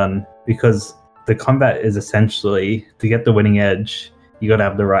can done, because the combat is essentially, to get the winning edge, you got to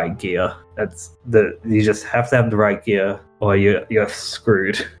have the right gear. You just have to have the right gear, or you're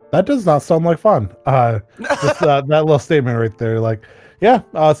screwed. That does not sound like fun. Just that little statement right there, like, yeah,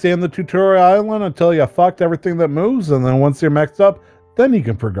 stay in the tutorial island until you fucked everything that moves, and then once you're maxed up, then you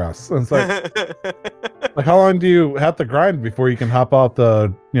can progress. And it's like how long do you have to grind before you can hop off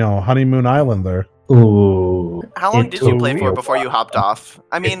the honeymoon island there? Ooh. How long It did you took play me for a before you while. hopped off?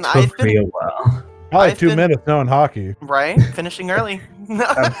 I mean, It I've took me been a while. Probably I've 2 been- minutes knowing hockey. right finishing early.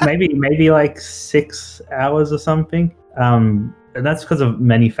 Maybe like 6 hours or something. And that's because of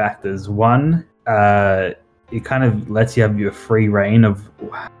many factors. One, it kind of lets you have your free reign of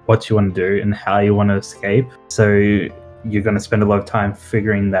what you want to do and how you want to escape. So you're going to spend a lot of time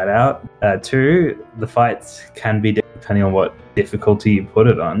figuring that out. Two, the fights can be depending on what difficulty you put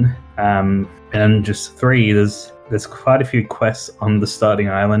it on. And just three, there's quite a few quests on the starting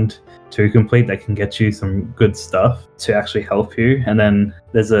island to complete that can get you some good stuff to actually help you. And then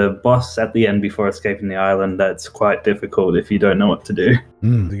there's a boss at the end before escaping the island that's quite difficult if you don't know what to do.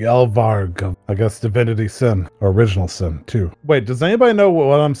 The Elvarg of, I guess, Divinity Sin, or Original Sin, too. Wait, does anybody know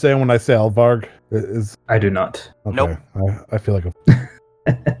what I'm saying when I say Elvarg? Is I do not. okay. Nope. I feel like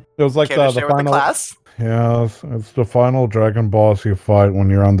it was like Care to the share with the final. class? Yeah, it's the final dragon boss you fight when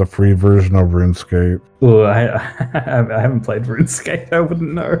you're on the free version of RuneScape. Ooh, I haven't played RuneScape. I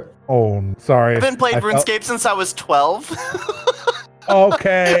wouldn't know. Oh, sorry. I've been playing I felt- RuneScape since I was 12.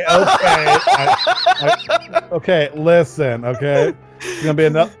 Okay. Okay, listen, okay? It's gonna be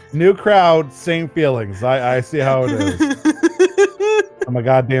a new crowd, same feelings. I see how it is. I'm a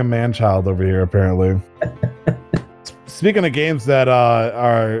goddamn man-child over here, apparently. Speaking of games that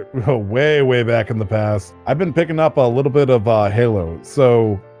are way, way back in the past, I've been picking up a little bit of Halo.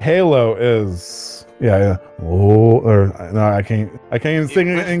 So Halo is, yeah. Oh, or no, I can't even sing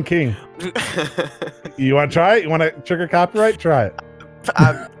it in King. You want to try it? You want to trigger copyright? Try it.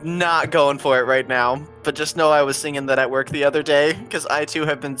 I'm not going for it right now, but just know I was singing that at work the other day because I too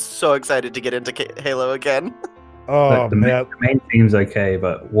have been so excited to get into Halo again. Oh Like, the man. main theme's okay,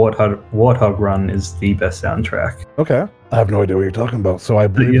 but Warthog Run is the best soundtrack. Okay. I have no idea what you're talking about, so I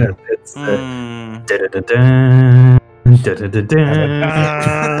But believe yeah, you. it's Mm. da-da-da-da,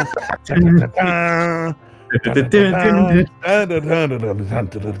 da-da-da-da,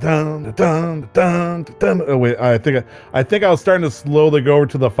 Oh wait, I think I was starting to slowly go over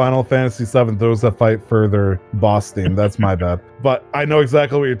to the Final Fantasy VII. Those that fight for their boss theme. That's my bad, but I know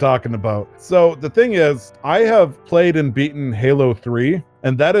exactly what you're talking about. So the thing is, I have played and beaten Halo 3,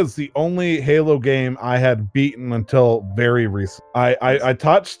 and that is the only Halo game I had beaten until very recent. I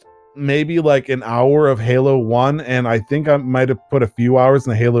touched maybe like an hour of Halo 1, and I think I might have put a few hours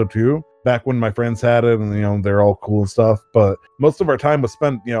in Halo 2 back when my friends had it, and they're all cool and stuff. But most of our time was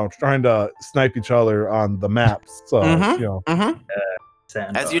spent, trying to snipe each other on the maps. So, As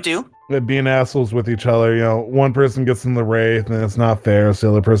you do. being assholes with each other. One person gets in the Wraith, and it's not fair. So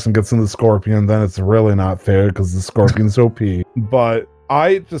the other person gets in the Scorpion, then it's really not fair because the Scorpion's OP. But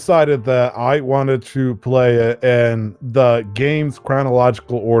I decided that I wanted to play it in the game's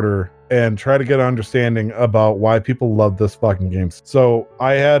chronological order and try to get an understanding about why people love this fucking game. So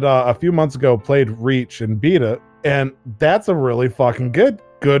I had a few months ago played Reach and beat it, and that's a really fucking good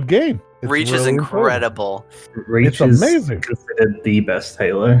game. It's Reach is really incredible. Reach It's is amazing. considered the best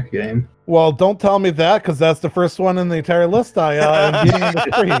Halo game. Well, don't tell me that, because that's the first one in the entire list I am beating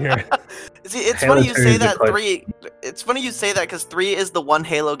the 3 here. See, it's Halo funny you 2 say is a that close- 3. It's funny you say that because 3 is the one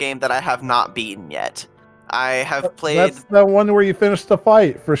Halo game that I have not beaten yet. I have played. That's the one where you finish the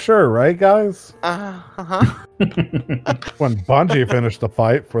fight, for sure, right, guys? Uh-huh. When Bungie finished the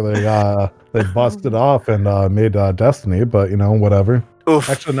fight, for they busted off and made Destiny, but whatever. Oof.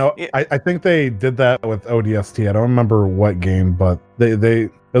 Actually, no, Yeah. I think they did that with ODST. I don't remember what game, but they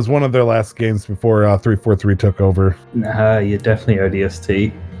it was one of their last games before 343 took over. Nah, you're definitely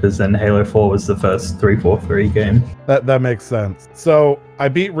ODST, because then Halo 4 was the first 343 game. That makes sense. So I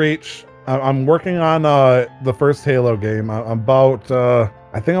beat Reach. I'm working on the first Halo game. I'm about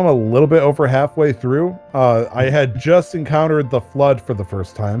I think I'm a little bit over halfway through. I had just encountered the Flood for the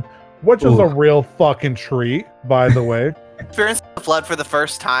first time, which is Ooh. a real fucking treat, by the way. Experiencing the Flood for the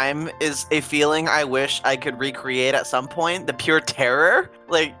first time is a feeling I wish I could recreate at some point. The pure terror.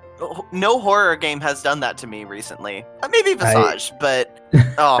 Like, no horror game has done that to me recently. Maybe Visage, but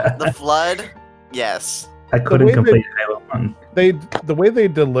the Flood, yes. I way couldn't they- complete Halo 1. The way they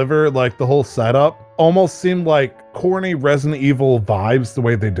deliver like the whole setup almost seemed like corny Resident Evil vibes. The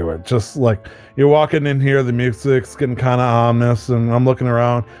way they do it, just like you're walking in here, the music's getting kind of ominous, and I'm looking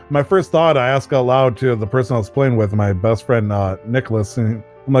around. My first thought, I asked out loud to the person I was playing with, my best friend Nicholas, and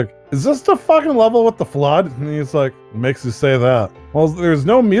I'm like, "Is this the fucking level with the Flood?" And he's like, "Makes you say that?" Well, there's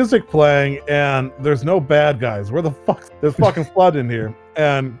no music playing and there's no bad guys. Where the fuck? There's fucking Flood in here.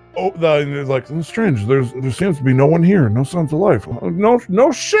 And there's like, it's strange. There seems to be no one here. No signs of life.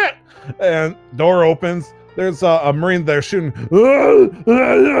 No shit. And door opens. There's a Marine there shooting,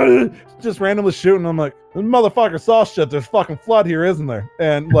 just randomly shooting. I'm like, this motherfucker saw shit. There's fucking Flood here, isn't there?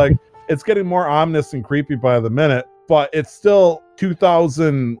 And like, it's getting more ominous and creepy by the minute. But it's still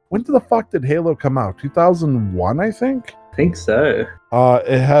 2000. When the fuck did Halo come out? 2001, I think. I think so.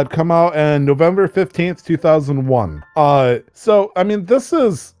 It had come out on November 15th, 2001. So, I mean, this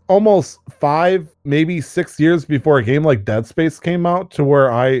is almost 5, maybe 6 years before a game like Dead Space came out, to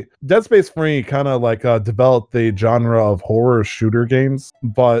where Dead Space for me kind of like developed the genre of horror shooter games,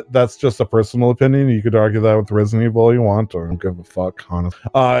 but that's just a personal opinion. You could argue that with Resident Evil all you want, or I don't give a fuck, honestly.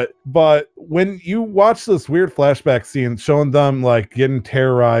 But when you watch this weird flashback scene showing them like getting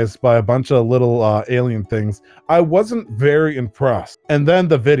terrorized by a bunch of little alien things, I wasn't very impressed. And then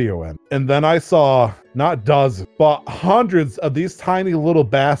the video ended, and then I saw not dozens, but hundreds of these tiny little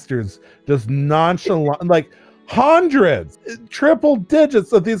bastards just nonchalant, like hundreds, triple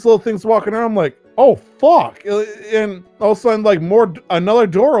digits of these little things walking around. I'm like, oh fuck. And all of a sudden, like another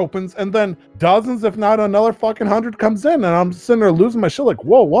door opens, and then dozens, if not another fucking 100 comes in, and I'm sitting there losing my shit like,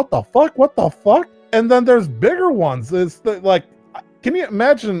 whoa, what the fuck? And then there's bigger ones. It's like, can you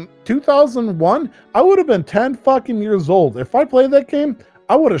imagine 2001? I would have been 10 fucking years old. If I played that game,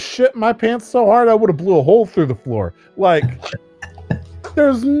 I would have shit my pants so hard I would have blew a hole through the floor. Like,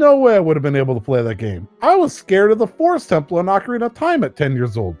 there's no way I would have been able to play that game. I was scared of the Force Temple in Ocarina of Time at 10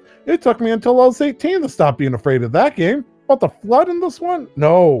 years old. It took me until I was 18 to stop being afraid of that game. But the Flood in this one?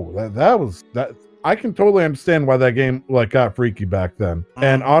 No, that was I can totally understand why that game like got freaky back then.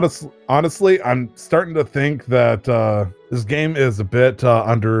 And honestly, I'm starting to think that this game is a bit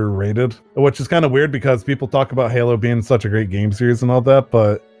underrated, which is kind of weird because people talk about Halo being such a great game series and all that,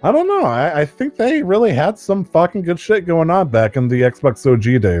 but I don't know. I think they really had some fucking good shit going on back in the Xbox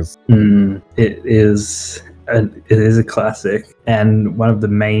OG days. It is it is a classic, and one of the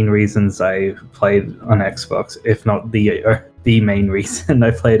main reasons I played on Xbox, if not the main reason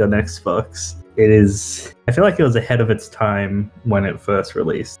I played on Xbox. I feel like it was ahead of its time when it first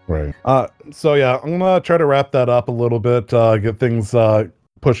released. Right. So yeah, I'm gonna try to wrap that up a little bit, get things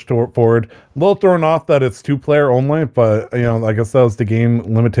pushed forward. A little thrown off that it's 2-player only, but I guess that was the game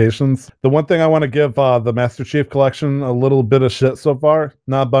limitations. The one thing I want to give the Master Chief Collection a little bit of shit so far.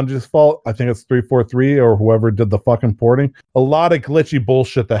 Not Bungie's fault. I think it's 343 or whoever did the fucking porting. A lot of glitchy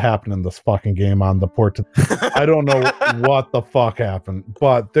bullshit that happened in this fucking game on the port. I don't know what the fuck happened,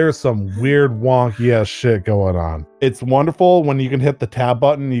 but there's some weird wonky ass shit going on. It's wonderful when you can hit the tab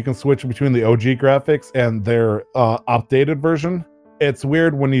button. You can switch between the OG graphics and their updated version. It's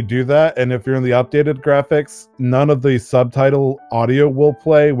weird when you do that, and if you're in the updated graphics, none of the subtitle audio will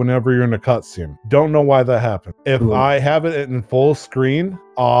play whenever you're in a cutscene. Don't know why that happened. If I have it in full screen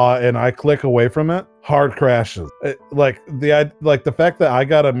and I click away from it, hard crashes. The fact that I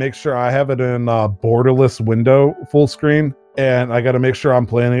gotta make sure I have it in borderless window full screen, and I gotta make sure I'm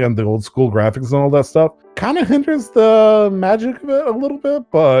playing on the old school graphics and all that stuff, kind of hinders the magic of it a little bit,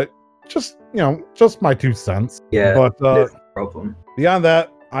 but just my 2 cents. Yeah, but problem. Beyond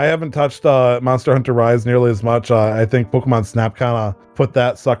that, I haven't touched Monster Hunter Rise nearly as much. I think Pokemon Snap kind of put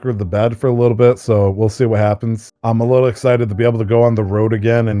that sucker to bed for a little bit, so we'll see what happens. I'm a little excited to be able to go on the road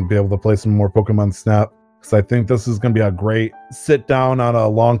again and be able to play some more Pokemon Snap, because I think this is going to be a great sit down on a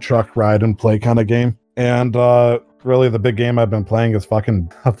long truck ride and play kind of game. And really, the big game I've been playing is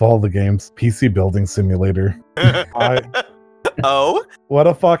fucking, of all the games, PC Building Simulator. Oh? What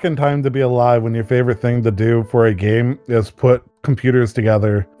a fucking time to be alive when your favorite thing to do for a game is put computers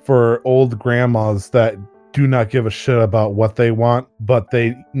together for old grandmas that do not give a shit about what they want, but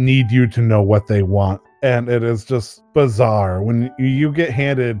they need you to know what they want. And it is just bizarre when you get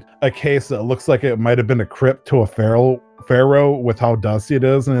handed a case that looks like it might have been a crypt to a pharaoh with how dusty it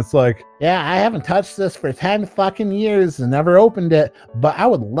is, and it's like, yeah, I haven't touched this for 10 fucking years and never opened it, but I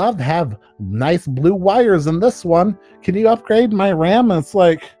would love to have nice blue wires in this one. Can you upgrade my RAM? And it's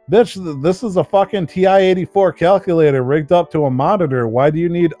like, bitch, this is a fucking TI-84 calculator rigged up to a monitor. Why do you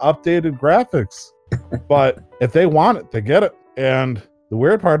need updated graphics? But if they want it, they get it. And the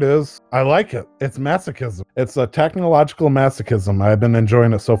weird part is, I like it. It's masochism. It's a technological masochism. I've been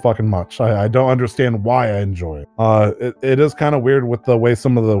enjoying it so fucking much. I don't understand why I enjoy it. It is kind of weird with the way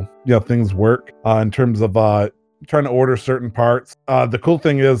some of the things work in terms of trying to order certain parts. The cool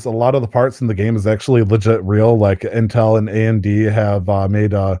thing is a lot of the parts in the game is actually legit real. Like Intel and AMD have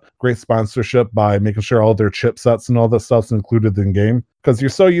made a great sponsorship by making sure all their chipsets and all that stuff's included in game. Because you're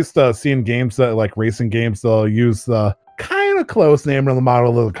so used to seeing games that, like racing games, they'll use the kind of close name of the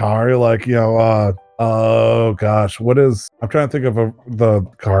model of the car, like oh gosh, what is, I'm trying to think of the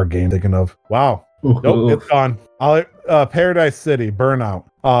car game I'm thinking of. Nope, it's gone. Paradise City, Burnout.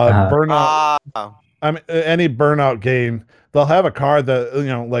 Burnout. I mean, any Burnout game, they'll have a car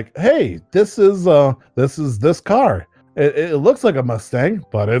that like, hey, this is this car. It looks like a Mustang,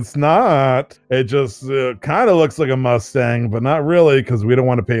 but it's not. It just kind of looks like a Mustang, but not really, because we don't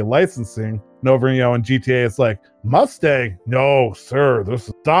want to pay licensing. And over, in GTA, it's like, Mustang? No, sir, this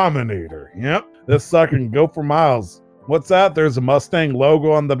is Dominator. Yep, this sucker can go for miles. What's that? There's a Mustang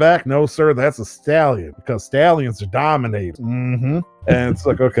logo on the back? No, sir, that's a stallion, because stallions are dominated. And it's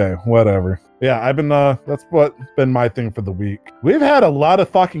like, okay, whatever. Yeah, I've been, that's what's been my thing for the week. We've had a lot of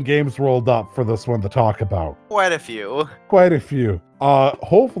fucking games rolled up for this one to talk about. Quite a few.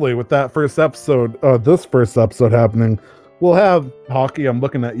 Hopefully with that first episode, this first episode happening, we'll have, Hockey, I'm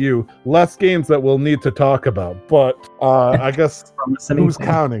looking at you, less games that we'll need to talk about. But I guess who's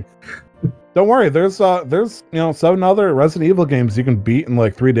counting? Don't worry, there's 7 other Resident Evil games you can beat in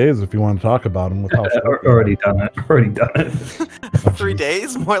like 3 days if you want to talk about them. Already done it. 3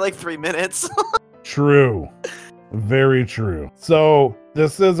 days? More like 3 minutes. True. Very true. So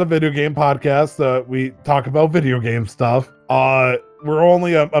this is a video game podcast that we talk about video game stuff. We're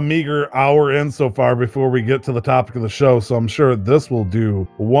only a meager hour in so far before we get to the topic of the show, so I'm sure this will do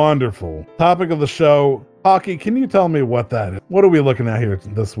wonderful. Topic of the show, Hockey, can you tell me what that is? What are we looking at here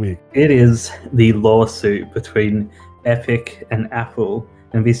this week? It is the lawsuit between Epic and Apple.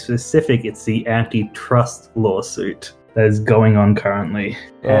 And to be specific, it's the antitrust lawsuit that is going on currently.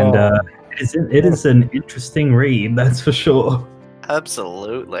 And it is an interesting read, that's for sure.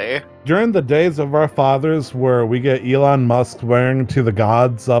 Absolutely. During the days of our fathers where we get Elon Musk swearing to the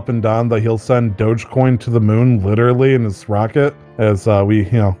gods up and down that he'll send Dogecoin to the moon literally in his rocket as we,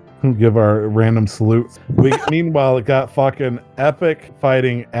 give our random salutes. We meanwhile got fucking Epic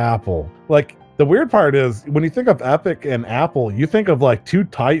fighting Apple. Like, the weird part is when you think of Epic and Apple, you think of like two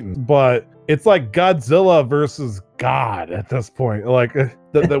titans, but it's like Godzilla versus God at this point. Like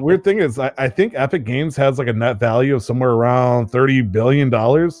the weird thing is I think Epic Games has like a net value of somewhere around $30 billion,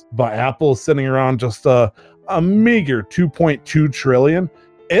 but Apple's sitting around just a meager 2.2 trillion.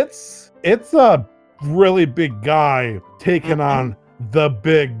 It's a really big guy taking on the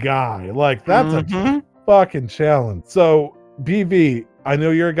big guy. Like that's a fucking challenge. So BV, I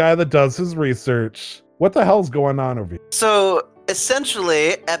know you're a guy that does his research. What the hell's going on over here? So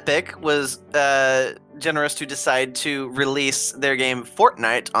essentially, Epic was generous to decide to release their game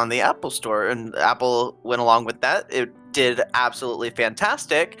Fortnite on the Apple Store, and Apple went along with that. It did absolutely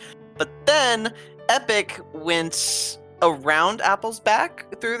fantastic, but then Epic went around Apple's back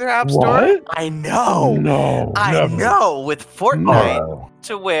through their App Store. What? I know. No, I never. know, with Fortnite, No.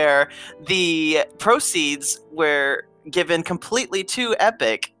 to where the proceeds were given completely to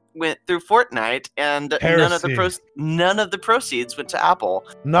Epic, went through Fortnite, and Heresy. none of the proceeds went to Apple.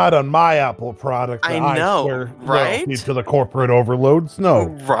 Not on my Apple product. I that know, swear right? loyalty to the corporate overloads. No.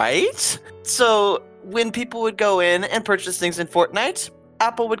 Right? So when people would go in and purchase things in Fortnite,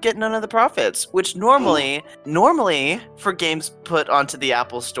 Apple would get none of the profits, which normally for games put onto the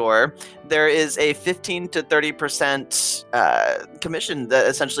Apple Store, there is a 15 to 30% commission that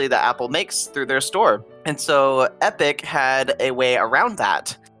essentially the Apple makes through their store. And so Epic had a way around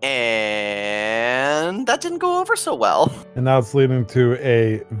that. And that didn't go over so well. And now it's leading to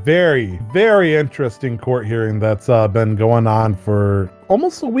a very, very interesting court hearing that's been going on for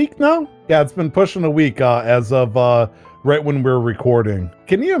almost a week now. Yeah, it's been pushing a week as of right when we're recording.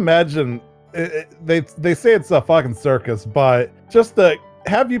 Can you imagine? They say it's a fucking circus, but just to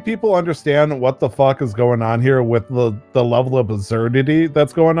have you people understand what the fuck is going on here with the level of absurdity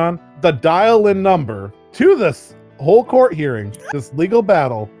that's going on. The dial-in number to this whole court hearing, this legal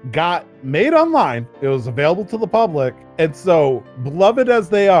battle, got made online. It was available to the public. And so, beloved as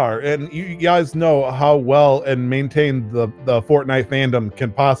they are, and you guys know how well and maintained the Fortnite fandom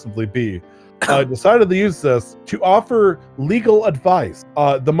can possibly be, decided to use this to offer legal advice.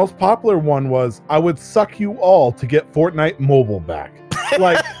 The most popular one was, I would suck you all to get Fortnite mobile back.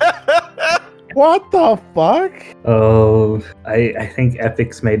 Like, what the fuck? Oh, I think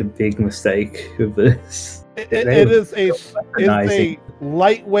Epic's made a big mistake with this. It is a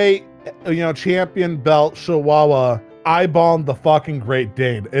lightweight, champion belt Chihuahua eyeballing the fucking Great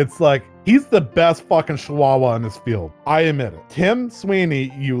Dane. It's like, he's the best fucking Chihuahua in this field. I admit it. Tim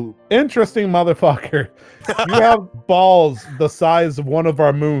Sweeney, you interesting motherfucker. You have balls the size of one of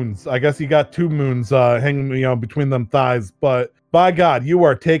our moons. I guess you got two moons hanging, between them thighs, but by God, you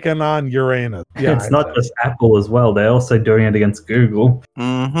are taking on Uranus. Yeah, it's not just Apple as well. They're also doing it against Google.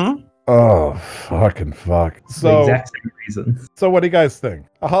 Mm-hmm. Oh, fucking fuck. So, the exact same reason. So what do you guys think?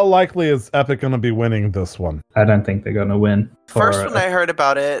 How likely is Epic going to be winning this one? I don't think they're going to win. First, when I heard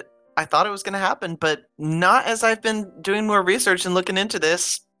about it, I thont it was going to happen, but not as I've been doing more research and looking into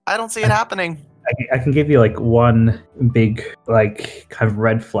this. I don't see it happening. I can give you one big kind of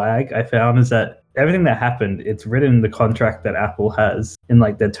red flag I found is that everything that happened, it's written in the contract that Apple has in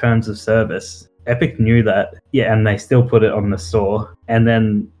their terms of service. Epic knew that, and they still put it on the store. And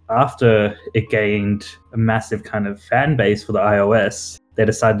then after it gained a massive kind of fan base for the iOS, they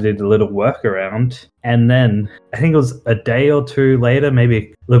decided to do a little workaround. And then I think it was a day or two later, maybe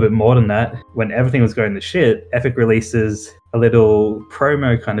a little bit more than that, when everything was going to shit, Epic releases a little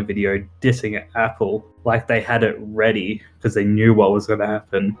promo kind of video dissing at Apple like they had it ready because they knew what was going to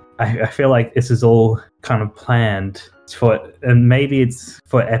happen. I feel like this is all kind of planned and maybe it's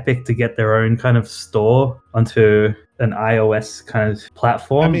for Epic to get their own kind of store onto an iOS kind of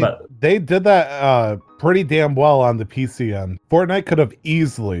platform. But they did that pretty damn well on the PC end. Fortnite could have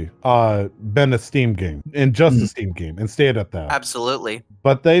easily been a Steam game and just a Steam game and stayed at that. Absolutely.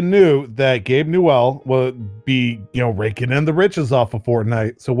 But they knew that Gabe Newell would be, raking in the riches off of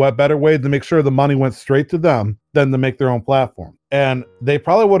Fortnite. So what better way to make sure the money went straight to them than to make their own platform? And they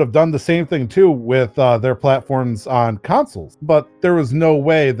probably would have done the same thing too with their platforms on consoles. But there was no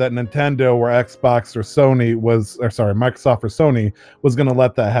way that Nintendo or Xbox or Microsoft or Sony was going to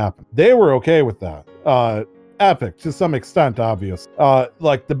let that happen. They were okay with that. Epic, to some extent, obvious.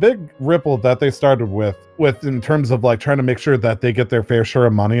 The big ripple that they started with in terms of trying to make sure that they get their fair share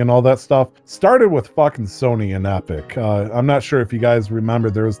of money and all that stuff, started with fucking Sony and Epic. I'm not sure if you guys remember,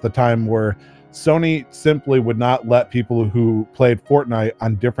 there was the time where Sony simply would not let people who played Fortnite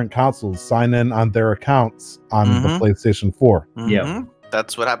on different consoles sign in on their accounts on the PlayStation 4. Mm-hmm. Yeah.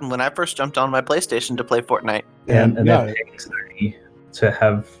 That's what happened when I first jumped on my PlayStation to play Fortnite. And they're paying Sony to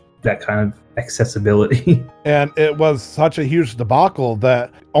have that kind of accessibility. And it was such a huge debacle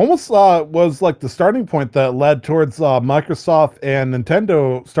that almost was like the starting point that led towards Microsoft and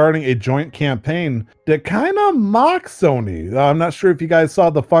Nintendo starting a joint campaign that kind of mock Sony. I'm not sure if you guys saw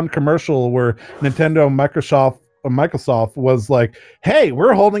the fun commercial where Nintendo and Microsoft was like, hey,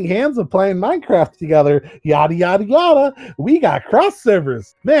 we're holding hands and playing Minecraft together, yada yada yada. We got cross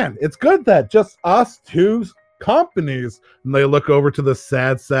servers. Man, it's good that just us two companies, and they look over to the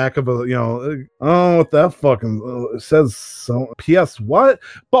sad sack of a, what that fucking it says so PS what?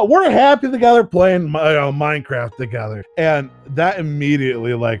 But we're happy together playing Minecraft together. And that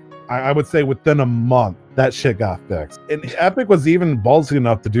immediately, like, I would say within a month, that shit got fixed. And Epic was even ballsy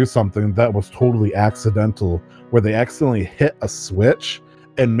enough to do something that was totally accidental, where they accidentally hit a switch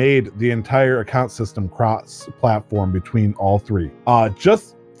and made the entire account system cross-platform between all three.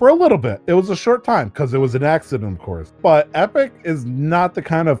 Just for a little bit. It was a short time because it was an accident, of course. But Epic is not the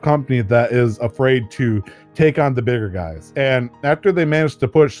kind of company that is afraid to take on the bigger guys. And after they managed to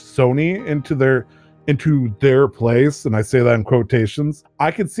push Sony into their place, and I say that in quotations,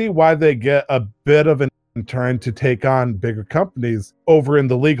 I can see why they get a bit of an turn to take on bigger companies over in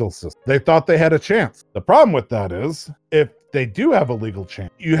the legal system. They thought they had a chance. The problem with that is, if they do have a legal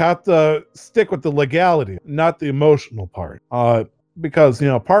chance, you have to stick with the legality, not the emotional part. Because,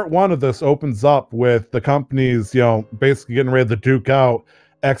 part one of this opens up with the companies, basically getting ready to duke out,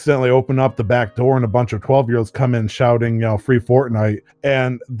 accidentally open up the back door and a bunch of 12-year-olds come in shouting, free Fortnite.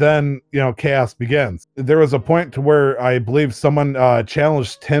 And then, chaos begins. There was a point to where I believe someone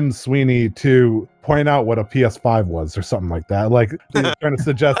challenged Tim Sweeney to point out what a PS5 was or something like that. Like, trying to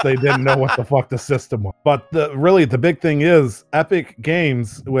suggest they didn't know what the fuck the system was. But the big thing is Epic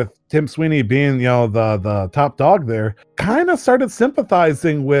Games, with Tim Sweeney being, the top dog there, kind of started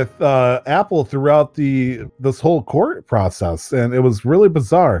sympathizing with Apple throughout this whole court process. And it was really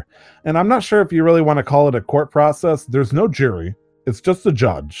bizarre. And I'm not sure if you really want to call it a court process. There's no jury. It's just a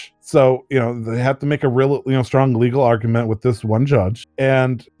judge. So, they have to make a real, strong legal argument with this one judge.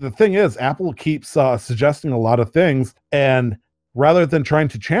 And the thing is, Apple keeps suggesting a lot of things. And rather than trying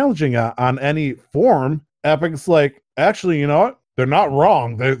to challenging it on any form, Epic's like, actually, you know what? They're not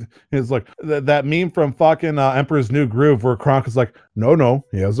wrong. It's like that meme from fucking Emperor's New Groove where Kronk is like, no,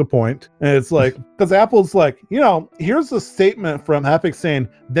 he has a point. And it's like, because Apple's like, here's a statement from Epic saying,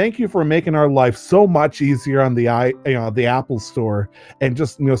 thank you for making our life so much easier on the Apple Store and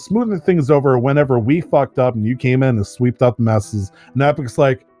just, smoothing things over whenever we fucked up and you came in and swept up the messes. And Epic's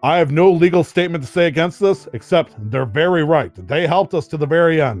like, I have no legal statement to say against this, except they're very right. They helped us to the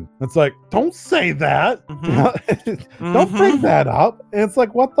very end. It's like, don't say that. Mm-hmm. Don't bring that up. And it's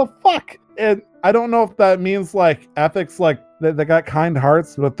like, what the fuck? And I don't know if that means like Epic's like, they got kind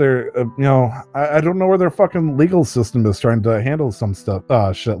hearts, but they're, I don't know where their fucking legal system is trying to handle some stuff,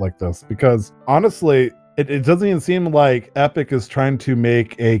 shit like this. Because honestly, it doesn't even seem like Epic is trying to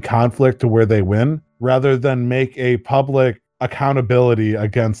make a conflict to where they win, rather than make a public accountability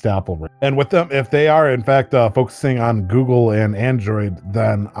against Apple. And with them, if they are in fact focusing on Google and Android,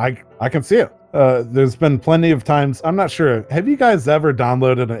 then I can see it. There's been plenty of times, I'm not sure, have you guys ever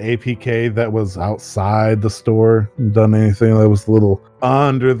downloaded an APK that was outside the store and done anything that was a little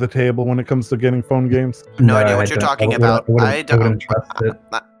under the table when it comes to getting phone games? No idea what you're talking about. I wouldn't trust it.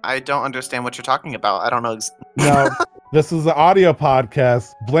 I don't understand what you're talking about. I don't know. No, this is an audio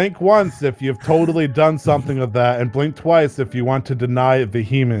podcast. Blink once if you've totally done something of that, and blink twice if you want to deny it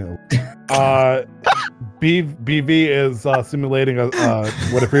vehemently. BV is simulating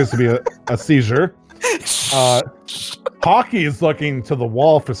what appears to be a seizure. Hockey is looking to the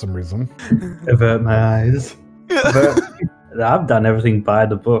wall for some reason. Avert my eyes. I've done everything by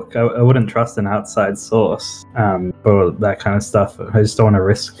the book. I wouldn't trust an outside source for that kind of stuff. I just don't want to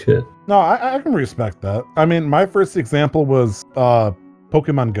risk it. No, I can respect that. I mean, my first example was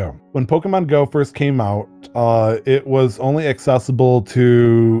Pokemon Go. When Pokemon Go first came out, it was only accessible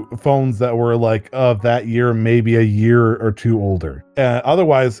to phones that were like of that year, maybe a year or two older.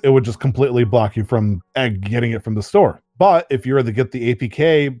 Otherwise, it would just completely block you from getting it from the store. But if you were to get the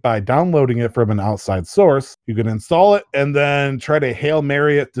APK by downloading it from an outside source, you can install it and then try to Hail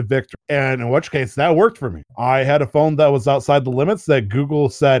Mary it to victory. And in which case, that worked for me. I had a phone that was outside the limits that Google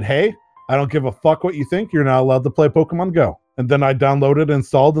said, hey, I don't give a fuck what you think. You're not allowed to play Pokemon Go. And then I downloaded,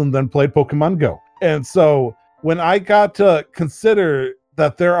 installed, and then played Pokemon Go. And so when I got to consider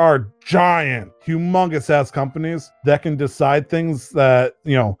that there are giant, humongous ass companies that can decide things that,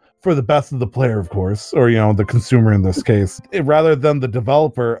 for the best of the player, of course, or, the consumer in this case, rather than the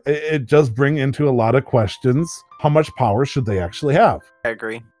developer, it does bring into a lot of questions. How much power should they actually have? I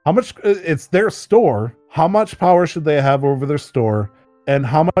agree. How much, it's their store. How much power should they have over their store? and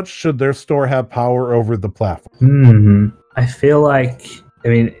how much should their store have power over the platform? I feel like, I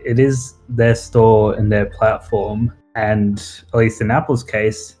mean, it is their store and their platform, and at least in Apple's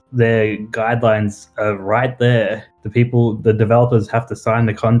case, their guidelines are right there. The developers have to sign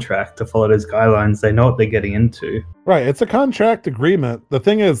the contract to follow those guidelines. They know what they're getting into. Right, it's a contract agreement. The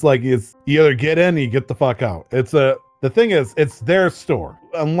thing is, like, is you either get in or you get the fuck out. The thing is, it's their store.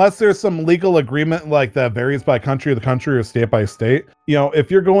 Unless there's some legal agreement like that varies by country to country or state by state. You know,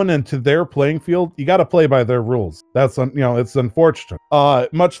 if you're going into their playing field, you got to play by their rules. That's, it's unfortunate.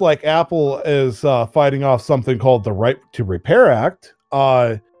 Much like Apple is fighting off something called the Right to Repair Act.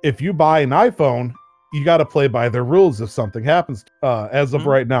 If you buy an iPhone, you got to play by their rules if something happens as of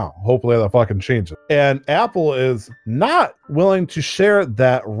right now. Hopefully that fucking changes. And Apple is not willing to share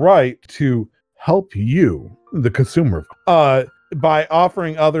that right to help you, the consumer, by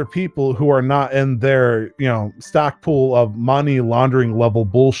offering other people who are not in their, stock pool of money laundering level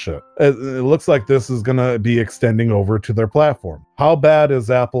bullshit. It looks like this is going to be extending over to their platform. How bad is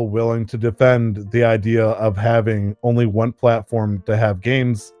Apple willing to defend the idea of having only one platform to have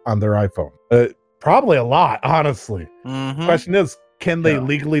games on their iPhone? Probably a lot, honestly. Mm-hmm. Question is, can they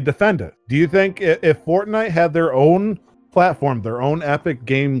legally defend it? Do you think if Fortnite had their own platform, their own Epic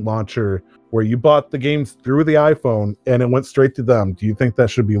game launcher, where you bought the games through the iPhone and it went straight to them, do you think that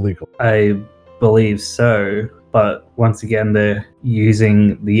should be legal? I believe so, but once again, they're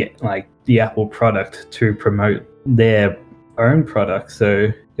using the Apple product to promote their own product, so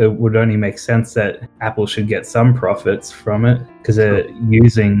it would only make sense that Apple should get some profits from it because they're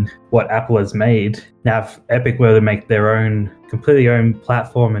using what Apple has made. Now, if Epic were to make their own, completely own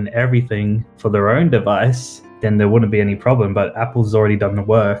platform and everything for their own device, then there wouldn't be any problem, but Apple's already done the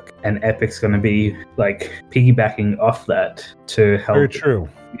work and Epic's going to be like piggybacking off that to help Very true.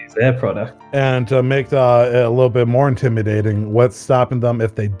 use their product. And to make it a little bit more intimidating, what's stopping them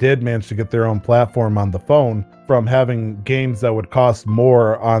if they did manage to get their own platform on the phone from having games that would cost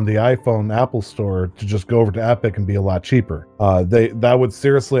more on the iPhone Apple Store to just go over to Epic and be a lot cheaper? That would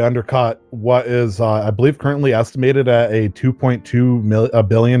seriously undercut what is, I believe, currently estimated at a $2.2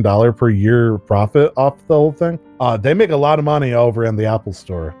 billion per year profit off the whole thing. They make a lot of money over in the Apple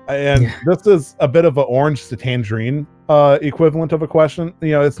Store. And this is a bit of an orange to tangerine equivalent of a question.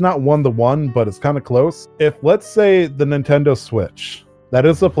 It's not 1-to-1, but it's kind of close. If, let's say, the Nintendo Switch, that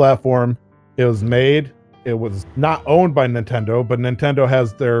is a platform, it was made, it was not owned by Nintendo, but Nintendo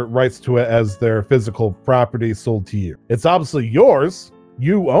has their rights to it as their physical property sold to you. It's obviously yours.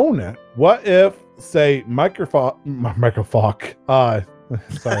 You own it. What if, say, Microsoft,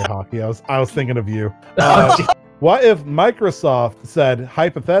 sorry, Hockey, I was thinking of you. What if Microsoft said,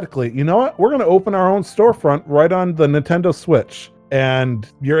 hypothetically, you know what? We're going to open our own storefront right on the Nintendo Switch, and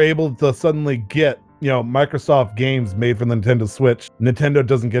you're able to suddenly get, Microsoft games made for the Nintendo Switch. Nintendo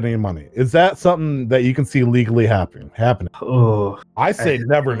doesn't get any money. Is that something that you can see legally happening? Oh, I say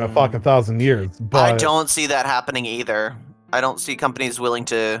never in a fucking 1,000 years. But I don't see that happening either. I don't see companies willing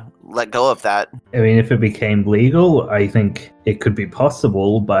to let go of that. I mean, if it became legal, I think it could be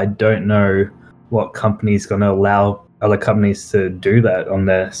possible, but I don't know what company's going to allow other companies to do that on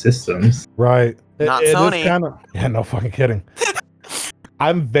their systems. Right. Not it Sony. Is kinda, yeah, no fucking kidding.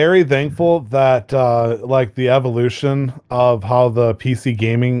 I'm very thankful that the evolution of how the PC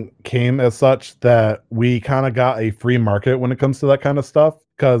gaming came as such that we kind of got a free market when it comes to that kind of stuff.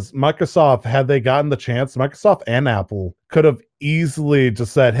 Because Microsoft, had they gotten the chance, Microsoft and Apple could have easily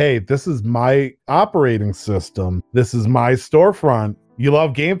just said, hey, this is my operating system. This is my storefront. You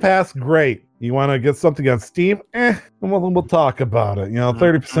love Game Pass? Great. You want to get something on Steam? We'll talk about it.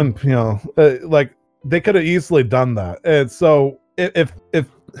 30%, they could have easily done that. And so if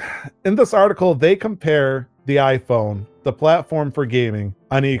in this article, they compare the iPhone, the platform for gaming,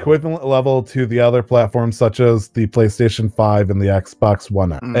 on the equivalent level to the other platforms such as the PlayStation 5 and the Xbox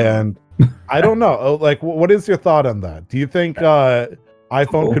One X. And I don't know, what is your thought on that? Do you think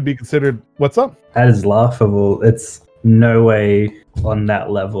iPhone could be considered, what's up? That is laughable. It's no way on that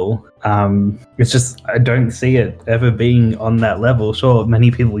level. It's just, I don't see it ever being on that level. Sure,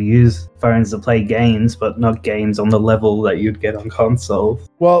 many people use phones to play games, but not games on the level that you'd get on console.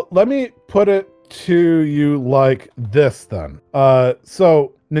 Well, let me put it to you like this then.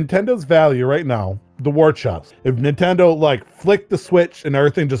 So Nintendo's value right now, the war chest. If Nintendo flicked the switch and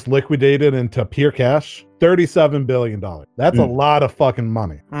everything just liquidated into pure cash, $37 billion. That's a lot of fucking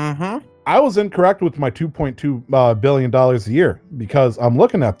money. Mm-hmm. I was incorrect with my $2.2 billion a year because I'm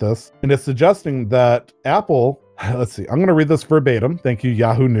looking at this and it's suggesting that Apple let's see. I'm going to read this verbatim. Thank you,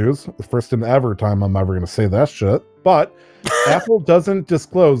 Yahoo News. The first and ever time I'm ever going to say that shit. But Apple doesn't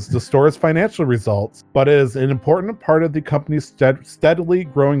disclose the store's financial results, but it is an important part of the company's steadily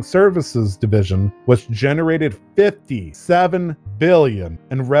growing services division, which generated $57 billion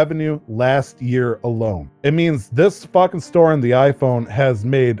in revenue last year alone. It means this fucking store on the iPhone has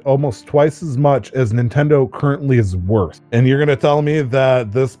made almost twice as much as Nintendo currently is worth. And you're going to tell me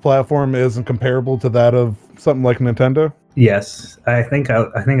that this platform isn't comparable to that of something like Nintendo? Yes, I think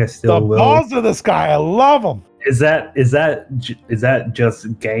I still The will. balls of this guy, I love him. Is that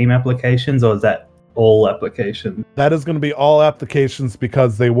just game applications, or is that all applications? That is going to be all applications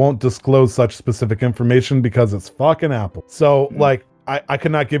because they won't disclose such specific information because it's fucking Apple. So, like, I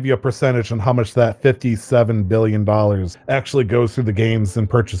cannot give you a percentage on how much that $57 billion actually goes through the games and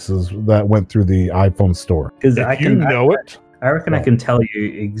purchases that went through the iPhone store. Because I reckon I can tell you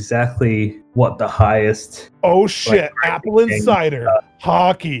exactly what the highest. Oh shit! Apple Insider,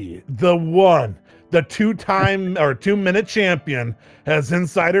 Hockey, the one. The 2-minute champion has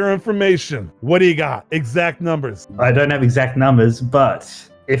insider information. What do you got? Exact numbers. I don't have exact numbers, but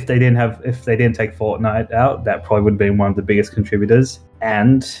if they didn't take Fortnite out, that probably would have been one of the biggest contributors.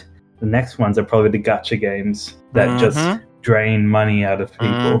 And the next ones are probably the gacha games that just drain money out of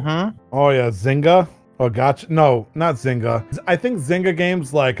people. Oh yeah, Zynga. Oh, gotcha. No, not Zynga. I think Zynga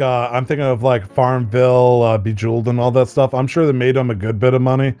games like I'm thinking of like Farmville, Bejeweled, and all that stuff. I'm sure they made them a good bit of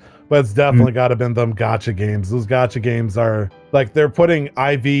money, but it's definitely got to been them gacha games. Those gacha games are like they're putting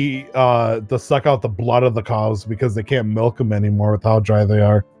IV to suck out the blood of the cows because they can't milk them anymore with how dry they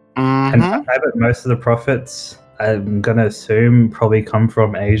are. And I bet most of the profits, I'm gonna assume, probably come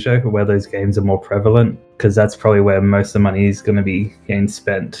from Asia, where those games are more prevalent, because that's probably where most of the money is going to be getting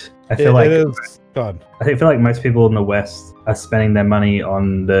spent. I feel like most people in the West are spending their money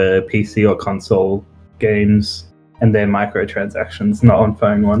on the PC or console games and their microtransactions, not on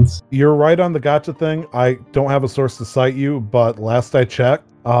phone ones. You're right on the gacha thing. I don't have a source to cite you, but last I checked,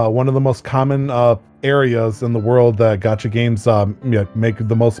 one of the most common areas in the world that gacha games make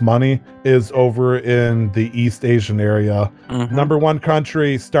the most money is over in the East Asian area. Number one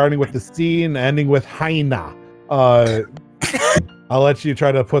country starting with the C and ending with Haina. I'll let you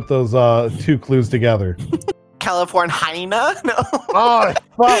try to put those two clues together. California Haina? No. Oh,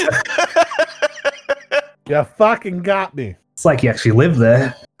 fuck. You fucking got me. It's like you actually live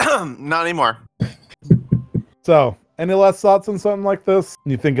there. Not anymore. So, any last thoughts on something like this?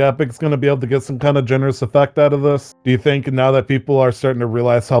 You think Epic's going to be able to get some kind of generous effect out of this? Do you think now that people are starting to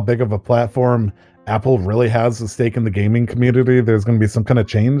realize how big of a platform Apple really has a stake in the gaming community, there's going to be some kind of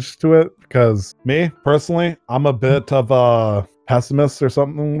change to it? Because me, personally, I'm a bit of a pessimist or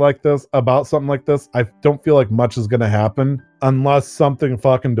something like this, about something like this. I don't feel like much is going to happen unless something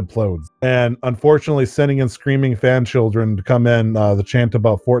fucking deplodes. And unfortunately, sending in screaming fan children to come in the chant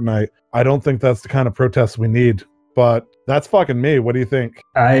about Fortnite, I don't think that's the kind of protest we need. But that's fucking me. What do you think?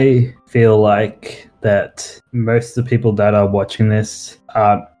 I feel like that most of the people that are watching this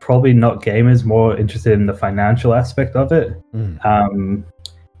are probably not gamers, more interested in the financial aspect of it. And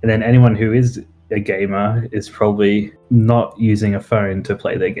then anyone who is a gamer is probably not using a phone to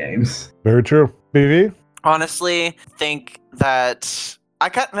play their games. Very true. BV? Honestly, think that I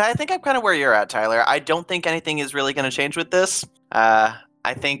think I'm kind of where you're at, Tyler. I don't think anything is really going to change with this.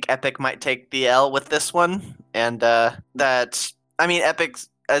 I think Epic might take the L with this one, and Epic's,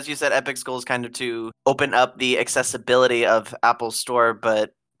 as you said, Epic's goal is kind of to open up the accessibility of Apple's store,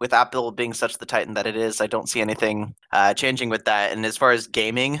 but with Apple being such the titan that it is, I don't see anything changing with that. And as far as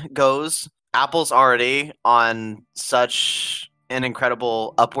gaming goes, Apple's already on such an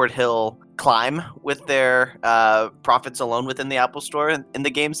incredible upward hill climb with their profits alone within the Apple Store and in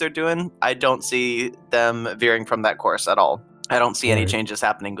the games they're doing. I don't see them veering from that course at all. I don't see any changes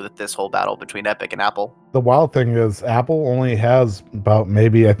happening with this whole battle between Epic and Apple. The wild thing is Apple only has about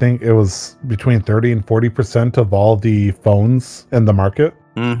maybe, I think it was between 30 and 40% of all the phones in the market.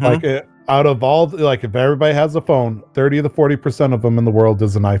 Like out of all, like if everybody has a phone, 30 to 40% of them in the world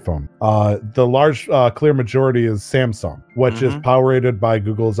is an iPhone. The large clear majority is Samsung, which is powered by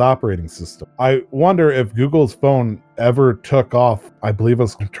Google's operating system. I wonder if Google's phone ever took off. I believe I'm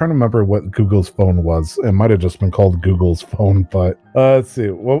trying to remember what Google's phone was. It might have just been called Google's phone, but let's see.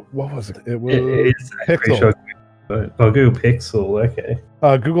 What was it? It was Pixel. Sure. Google Pixel, okay.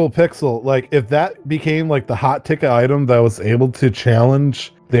 Google Pixel, like if that became like the hot ticket item that was able to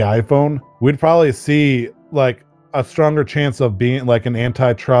challenge the iPhone, we'd probably see like a stronger chance of being like an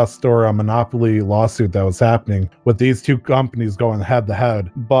antitrust or a monopoly lawsuit that was happening with these two companies going head to head.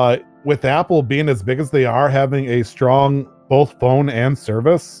 But with Apple being as big as they are, having a strong both phone and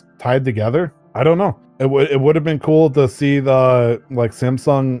service tied together, I don't know. It would have been cool to see the like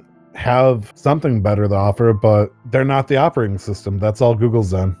Samsung have something better to offer, but they're not the operating system. That's all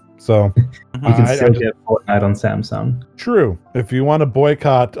Google's in. So You can I still just- get Fortnite on Samsung. true. If you want to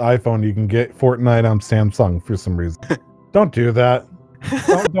boycott iPhone, you can get Fortnite on Samsung for some reason. Don't do that.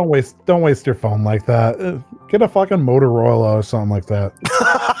 Don't waste your phone like that. Get a fucking Motorola or something like that.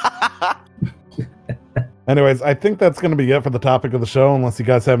 Anyways, I think that's going to be it for the topic of the show, unless you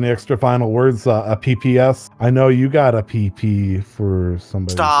guys have any extra final words. A PPS. I know you got a PP for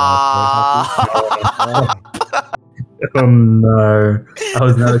somebody. Stop. Oh no, I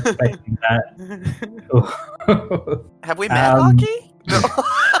was not expecting that. Have we met, Um, Hockey? No.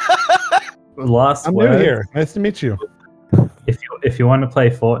 Last I'm word. new here. Nice to meet you. If you want to play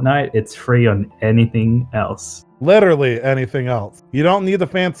Fortnite, it's free on anything else. Literally anything else. You don't need the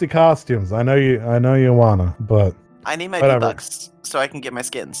fancy costumes. I know you wanna, but I need my Whatever. V-Bucks so I can get my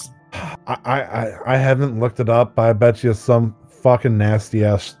skins. I haven't looked it up. But I bet you some fucking nasty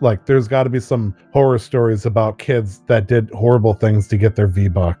ass, like there's got to be some horror stories about kids that did horrible things to get their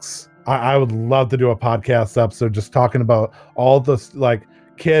V-Bucks. I would love to do a podcast episode just talking about all this, like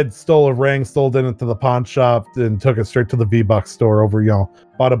kids stole a ring, stole it into the pawn shop, and took it straight to the V-Bucks store over,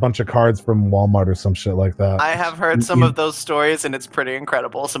 bought a bunch of cards from Walmart or some shit like that. I have heard some of those stories, and it's pretty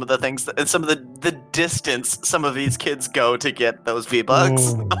incredible. Some of the things, and some of the distance some of these kids go to get those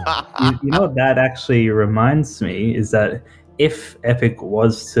V-Bucks. Ooh. You know what that actually reminds me is that if Epic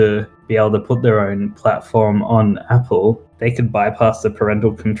was to be able to put their own platform on Apple, they could bypass the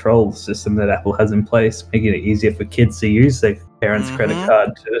parental control system that Apple has in place, making it easier for kids to use their parents' credit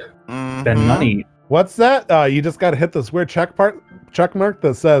card to spend Mhm. money. What's that? You just got to hit this weird check mark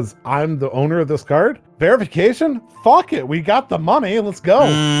that says I'm the owner of this card. Verification? Fuck it. We got the money. Let's go.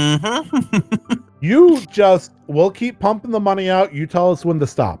 Mhm. We'll keep pumping the money out. You tell us when to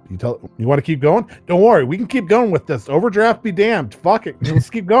stop. You want to keep going? Don't worry. We can keep going with this. Overdraft be damned. Fuck it. Let's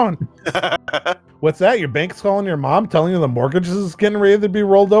keep going. What's that? Your bank's calling your mom telling you the mortgage is getting ready to be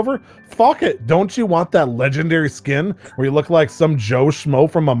rolled over? Fuck it. Don't you want that legendary skin where you look like some Joe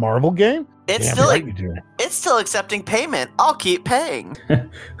Schmo from a Marvel game? It's Damn still right you do. it's still accepting payment. I'll keep paying.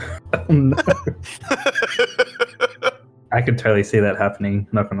 Oh, no. I could totally see that happening,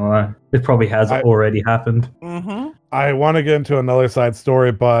 not gonna lie. It probably has already happened. Mm-hmm. I want to get into another side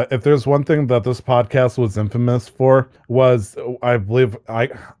story, but if there's one thing that this podcast was infamous for, was I believe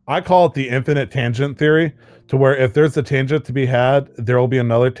I call it the infinite tangent theory, to where if there's a tangent to be had, there will be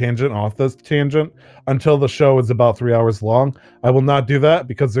another tangent off this tangent until the show is about 3 hours long. I will not do that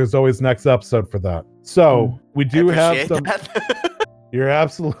because there's always next episode for that. So we do have some. You're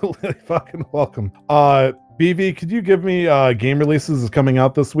absolutely fucking welcome. BV, could you give me game releases coming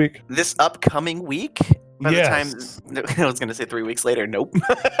out this week? This upcoming week? By Yes. the time I was going to say 3 weeks later. Nope.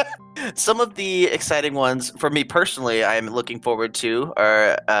 Some of the exciting ones for me personally, I am looking forward to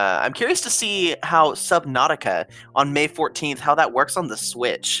are I'm curious to see how Subnautica on May 14th, how that works on the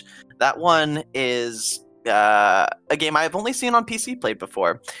Switch. That one is a game I've only seen on PC played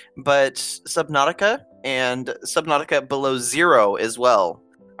before, but Subnautica and Subnautica Below Zero as well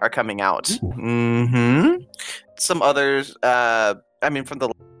are coming out. Mm-hmm. Some others, from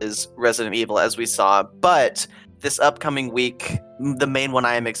the is Resident Evil, as we saw, but this upcoming week, the main one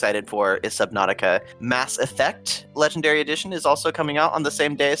I am excited for is Subnautica. Mass Effect Legendary Edition is also coming out on the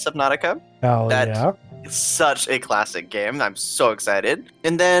same day as Subnautica. Hell That- yeah. It's such a classic game. I'm so excited.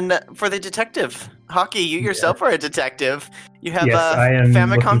 And then for the detective, Hockey, you yourself are a detective. You have Yes, I am Famicom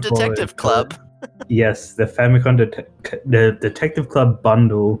looking forward Detective to Club. Yes, the Famicom the Detective Club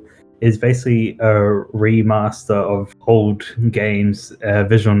bundle is basically a remaster of old games,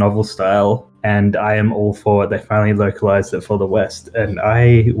 visual novel style, and I am all for it. They finally localized it for the West, and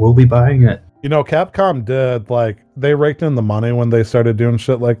I will be buying it. Capcom did, they raked in the money when they started doing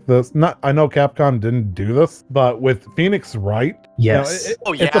shit like this. I know Capcom didn't do this, but with Phoenix Wright, Yes. it's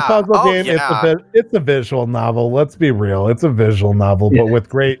Oh, yeah. a puzzle Oh, game. yeah. It's a visual novel. Let's be real. It's a visual novel, but Yeah. with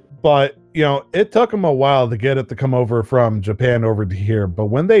great. But it took them a while to get it to come over from Japan over to here. But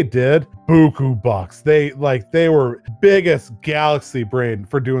when they did, buku bucks. They were biggest galaxy brain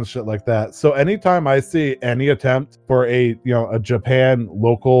for doing shit like that. So anytime I see any attempt for a Japan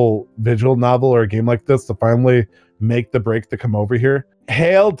local visual novel or a game like this to finally make the break to come over here,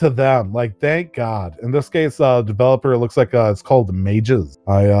 hail to them. Thank God. In this case, developer, it looks like it's called Mages.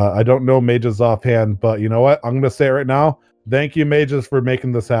 I don't know Mages offhand, but you know what? I'm gonna say it right now. Thank you, Mages, for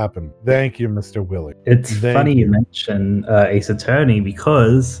making this happen. Thank you, Mr. Willie. It's Thank funny you. you mention Ace Attorney,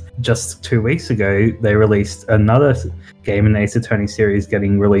 because just 2 weeks ago they released another game in the Ace Attorney series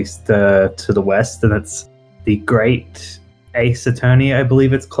getting released to the West, and it's the Great Ace Attorney, I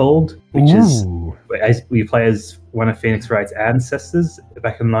believe it's called, which is Ooh. we play as one of Phoenix Wright's ancestors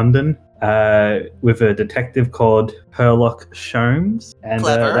back in London, with a detective called Herlock Sholmes, and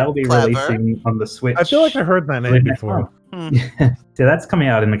Clever, that will be clever. releasing on the Switch. I feel like I heard that name before. Yeah, so that's coming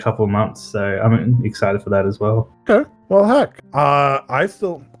out in a couple of months, so I'm excited for that as well. Okay. Well, heck. I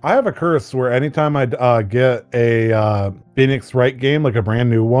have a curse where anytime I get a Phoenix Wright game, like a brand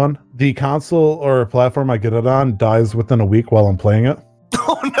new one, the console or platform I get it on dies within a week while I'm playing it.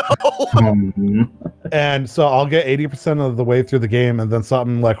 Oh no! And so I'll get 80% of the way through the game, and then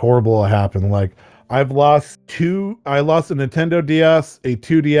something like horrible will happen. Like I lost a Nintendo DS, a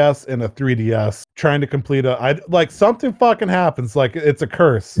 2DS, and a 3DS trying to complete something fucking happens. Like it's a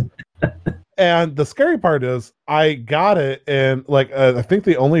curse. And the scary part is I got it, and I think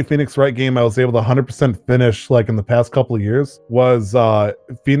the only Phoenix Wright game I was able to 100% finish like in the past couple of years was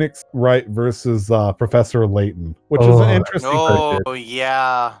Phoenix Wright versus Professor Layton, which is an interesting Oh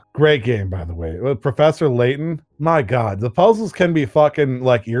yeah. great game, by the way. With Professor Layton, my god, the puzzles can be fucking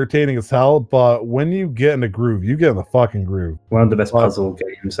like irritating as hell, but when you get in the groove, you get in the fucking groove. One of the best puzzle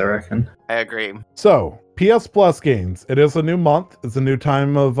games, I reckon. I agree. So PS Plus games. It is a new month. It's a new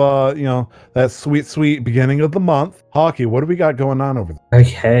time of that sweet beginning of the month. Hockey, what do we got going on over there?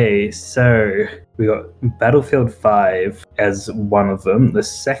 Okay, so we got Battlefield 5 as one of them. The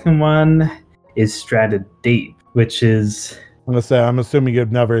second one is Stranded Deep, which is... I'm gonna say, I'm assuming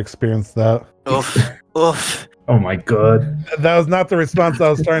you've never experienced that. Oof. Oof. Oh my god. That was not the response I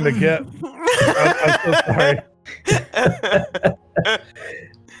was trying to get. I'm so sorry.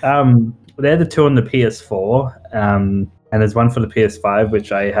 They're the two on the PS4, and there's one for the PS5,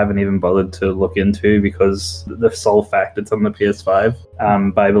 which I haven't even bothered to look into because the sole fact it's on the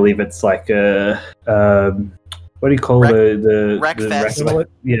PS5. But I believe it's like a what do you call the Wreckfest.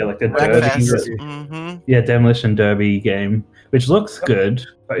 Yeah, like the Wreckfest. derby. Mm-hmm. Yeah, Demolition Derby game, which looks good.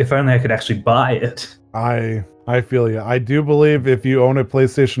 But if only I could actually buy it. I feel you. I do believe if you own a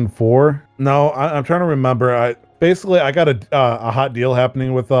PlayStation 4. No, I'm trying to remember. I got a hot deal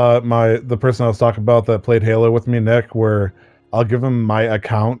happening with the person I was talking about that played Halo with me, Nick, where I'll give him my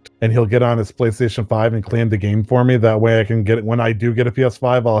account and he'll get on his PlayStation 5 and claim the game for me. That way I can get it when I do get a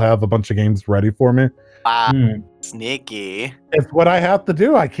PS5. I'll have a bunch of games ready for me. Wow. Sneaky. It's what I have to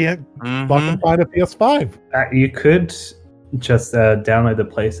do. I can't fucking find a PS5. You could just download the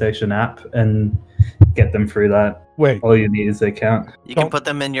PlayStation app and get them through that. Wait. All you need is the account. You can put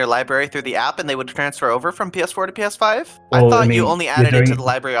them in your library through the app and they would transfer over from PS4 to PS5? Well, I thought I mean, you only added it to the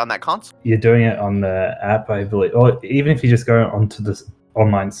library on that console. You're doing it on the app, I believe. Or even if you just go onto this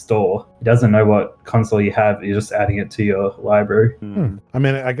online store, it doesn't know what console you have. You're just adding it to your library. I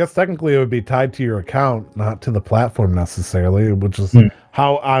mean, I guess technically it would be tied to your account, not to the platform necessarily, which is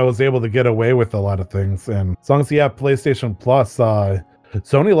how I was able to get away with a lot of things. And as long as you have PlayStation Plus,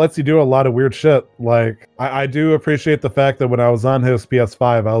 Sony lets you do a lot of weird shit. Like, I do appreciate the fact that when I was on his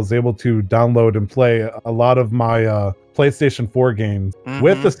PS5, I was able to download and play a lot of my PlayStation 4 games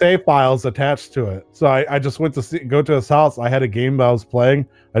with the save files attached to it. So I just went to go to his house. I had a game that I was playing.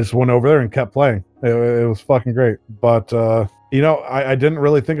 I just went over there and kept playing. It was fucking great. But, I didn't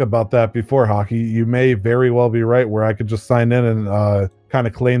really think about that before, Hockey. You may very well be right, where I could just sign in and kind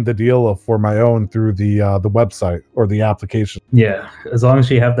of claim the deal for my own through the website or the application. Yeah, as long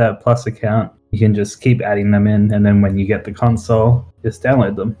as you have that Plus account, you can just keep adding them in, and then when you get the console, just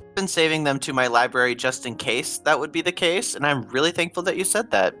download them. I've been saving them to my library just in case that would be the case, and I'm really thankful that you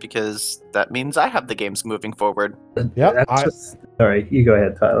said that, because that means I have the games moving forward. Yeah. Sorry, you go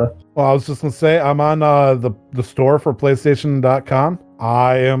ahead, Tyler. Well, I was just going to say, I'm on the store for PlayStation.com.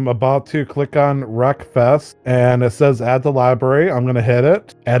 I am about to click on Wreckfest, and it says add to library. I'm going to hit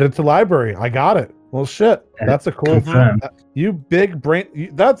it. Add it to library. I got it. Well, shit. That's a cool thing. You big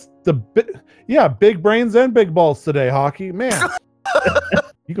brain. That's the big brains and big balls today, Hockey. Man.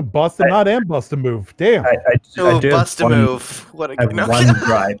 You can bust a nut and bust a move. Damn. I do bust a move. What a I have one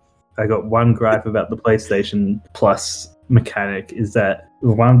gripe. I got one gripe about the PlayStation Plus mechanic is that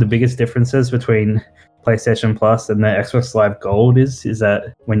one of the biggest differences between PlayStation Plus and the Xbox Live Gold is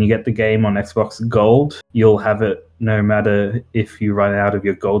that when you get the game on Xbox Gold, you'll have it no matter if you run out of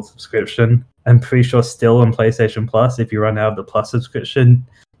your Gold subscription. I'm pretty sure still on PlayStation Plus, if you run out of the Plus subscription,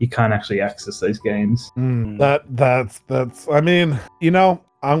 you can't actually access those games. That's I mean,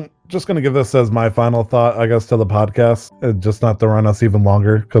 I'm just going to give this as my final thought, I guess, to the podcast, just not to run us even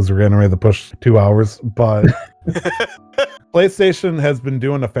longer because we're getting ready to push 2 hours. But PlayStation has been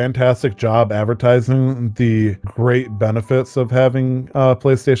doing a fantastic job advertising the great benefits of having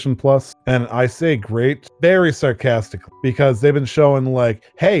PlayStation Plus. And I say great very sarcastically because they've been showing like,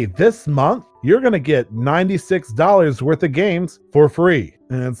 hey, this month, you're going to get $96 worth of games for free.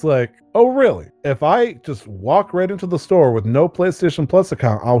 And it's like, oh, really? If I just walk right into the store with no PlayStation Plus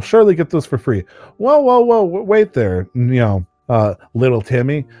account, I'll surely get this for free. Whoa, wait there. Little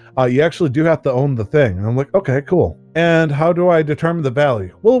Timmy, you actually do have to own the thing. And I'm like, okay, cool. And how do I determine the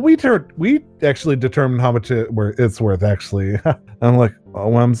value? Well, we actually determine how much it's worth, actually. I'm like,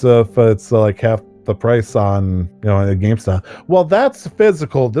 when's if it's like half the price on a GameStop? Well, that's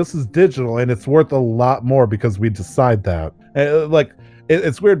physical. This is digital, and it's worth a lot more because we decide that.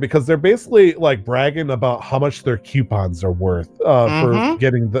 It's weird because they're basically like bragging about how much their coupons are worth for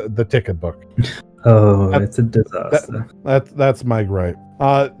getting the ticket book. It's a disaster. That's my gripe.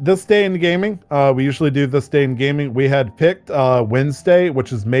 This day in gaming, we usually do this day in gaming. We had picked Wednesday,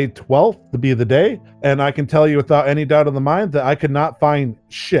 which is May 12th, to be the day. And I can tell you without any doubt in the mind that I could not find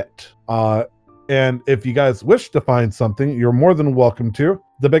shit. And if you guys wish to find something, you're more than welcome to.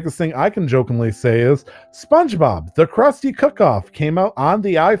 The biggest thing I can jokingly say is SpongeBob, the Krusty Cook-Off, came out on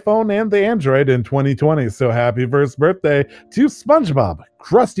the iPhone and the Android in 2020. So happy first birthday to SpongeBob,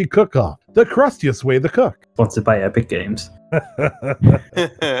 Krusty Cook-Off, the crustiest way to cook. Sponsored by Epic Games.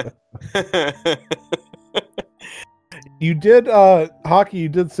 You did, Hockey, you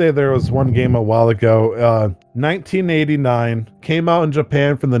did say there was one game a while ago, 1989, came out in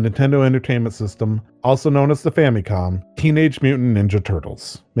Japan from the Nintendo Entertainment System, also known as the Famicom, Teenage Mutant Ninja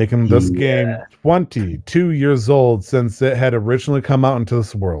Turtles, making this game 22 years old since it had originally come out into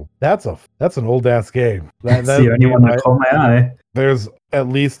this world. That's an old-ass game. That's the only one that caught my eye. There's at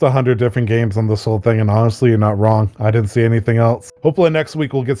least 100 different games on this whole thing, and honestly, you're not wrong. I didn't see anything else. Hopefully next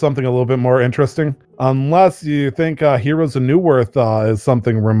week we'll get something a little bit more interesting. Unless you think Heroes of Newerth is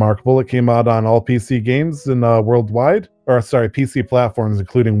something remarkable. It came out on all PC games and worldwide. PC platforms,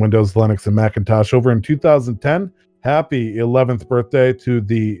 including Windows, Linux, and Macintosh over in 2010. Happy 11th birthday to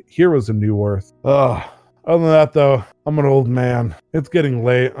the Heroes of Newerth. Other than that, though, I'm an old man. It's getting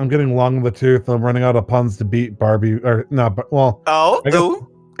late. I'm getting long in the tooth. I'm running out of puns to beat Barbie. Or no, but well. Oh,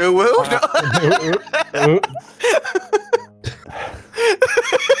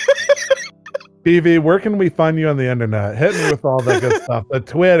 BV, where can we find you on the internet? Hit me with all that good stuff. The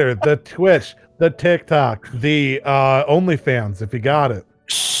Twitter, the Twitch, the TikTok, the OnlyFans, if you got it.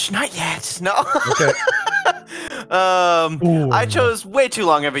 Shh, not yet. No. Okay. I chose way too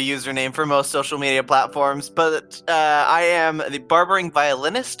long of a username for most social media platforms, but I am the Barbering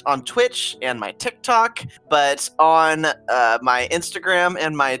Violinist on Twitch and my TikTok, but on my Instagram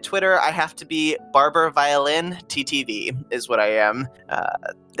and my Twitter, I have to be Barber Violin TTV is what I am.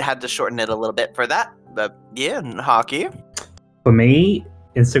 Had to shorten it a little bit for that, but yeah, Hockey. For me,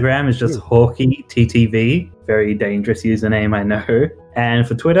 Instagram is just Hawkey TTV. Very dangerous username, I know. And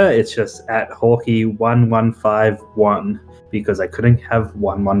for Twitter, it's just at Hawkey1151 because I couldn't have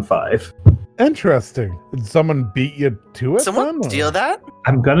 115. Interesting. Did someone beat you to it? Someone steal that?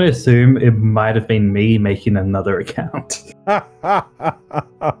 I'm going to assume it might have been me making another account.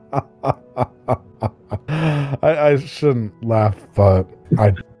 I shouldn't laugh, but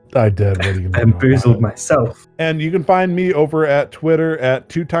I did. What are you gonna do? Bamboozled myself. And you can find me over at Twitter at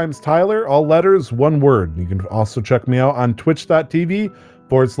 2timestyler, all letters, one word. You can also check me out on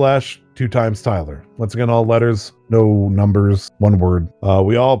twitch.tv/2timestyler. Once again, all letters, no numbers, one word.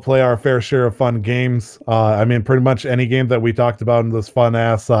 We all play our fair share of fun games. Pretty much any game that we talked about in this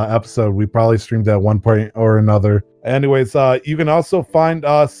fun-ass episode, we probably streamed at one point or another. Anyways, you can also find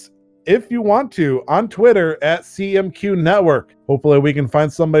us, if you want to, on Twitter at CMQ Network. Hopefully we can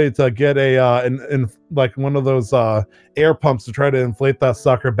find somebody to get like one of those air pumps to try to inflate that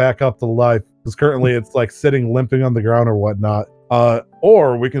sucker back up to life, because currently it's like sitting limping on the ground or whatnot.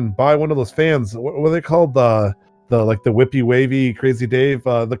 Or we can buy one of those fans. What are they called? The whippy wavy Crazy Dave,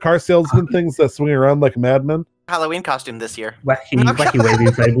 the car salesman things that swing around like madmen. Halloween costume this year. Wacky wavy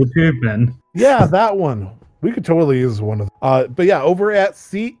inflatable tube man. Yeah, that one. We could totally use one of them. But yeah, over at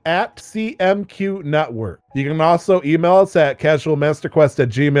CMQ Network. You can also email us at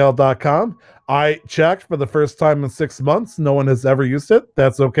casualmasterquest@gmail.com. I checked for the first time in 6 months. No one has ever used it.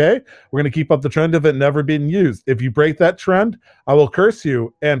 That's okay. We're going to keep up the trend of it never being used. If you break that trend, I will curse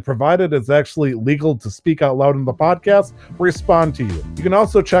you, and provided it's actually legal to speak out loud in the podcast, respond to you. You can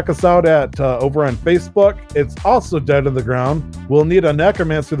also check us out at over on Facebook. It's also Dead in the Ground. We'll need a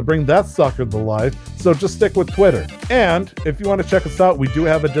necromancer to bring that sucker to life, so just stick with Twitter. And if you want to check us out, we do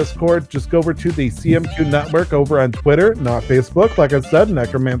have a Discord. Just go over to the CMQ Network over on Twitter, not Facebook, like I said,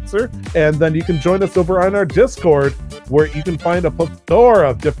 necromancer. And then you can join us over on our Discord, where you can find a plethora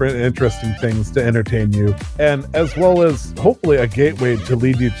of different interesting things to entertain you, and as well as hopefully a gateway to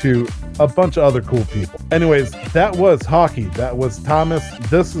lead you to a bunch of other cool people. Anyways, that was Hockey. That was Thomas.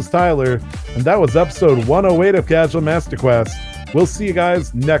 This is Tyler. And that was episode 108 of Casual Master Quest. We'll see you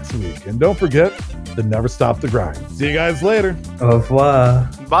guys next week. And don't forget to never stop the grind. See you guys later. Au revoir.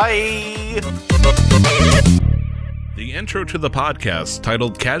 Bye. The intro to the podcast,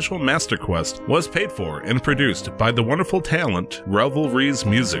 titled Casual Master Quest, was paid for and produced by the wonderful talent Revelries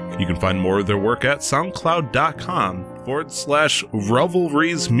Music. You can find more of their work at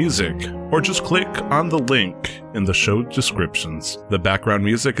soundcloud.com/Revelries Music, or just click on the link in the show descriptions. The background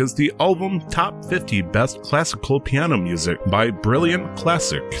music is the album Top 50 Best Classical Piano Music by Brilliant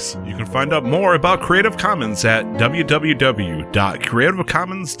Classics. You can find out more about Creative Commons at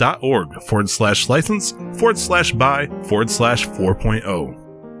www.creativecommons.org/license/by/4.0.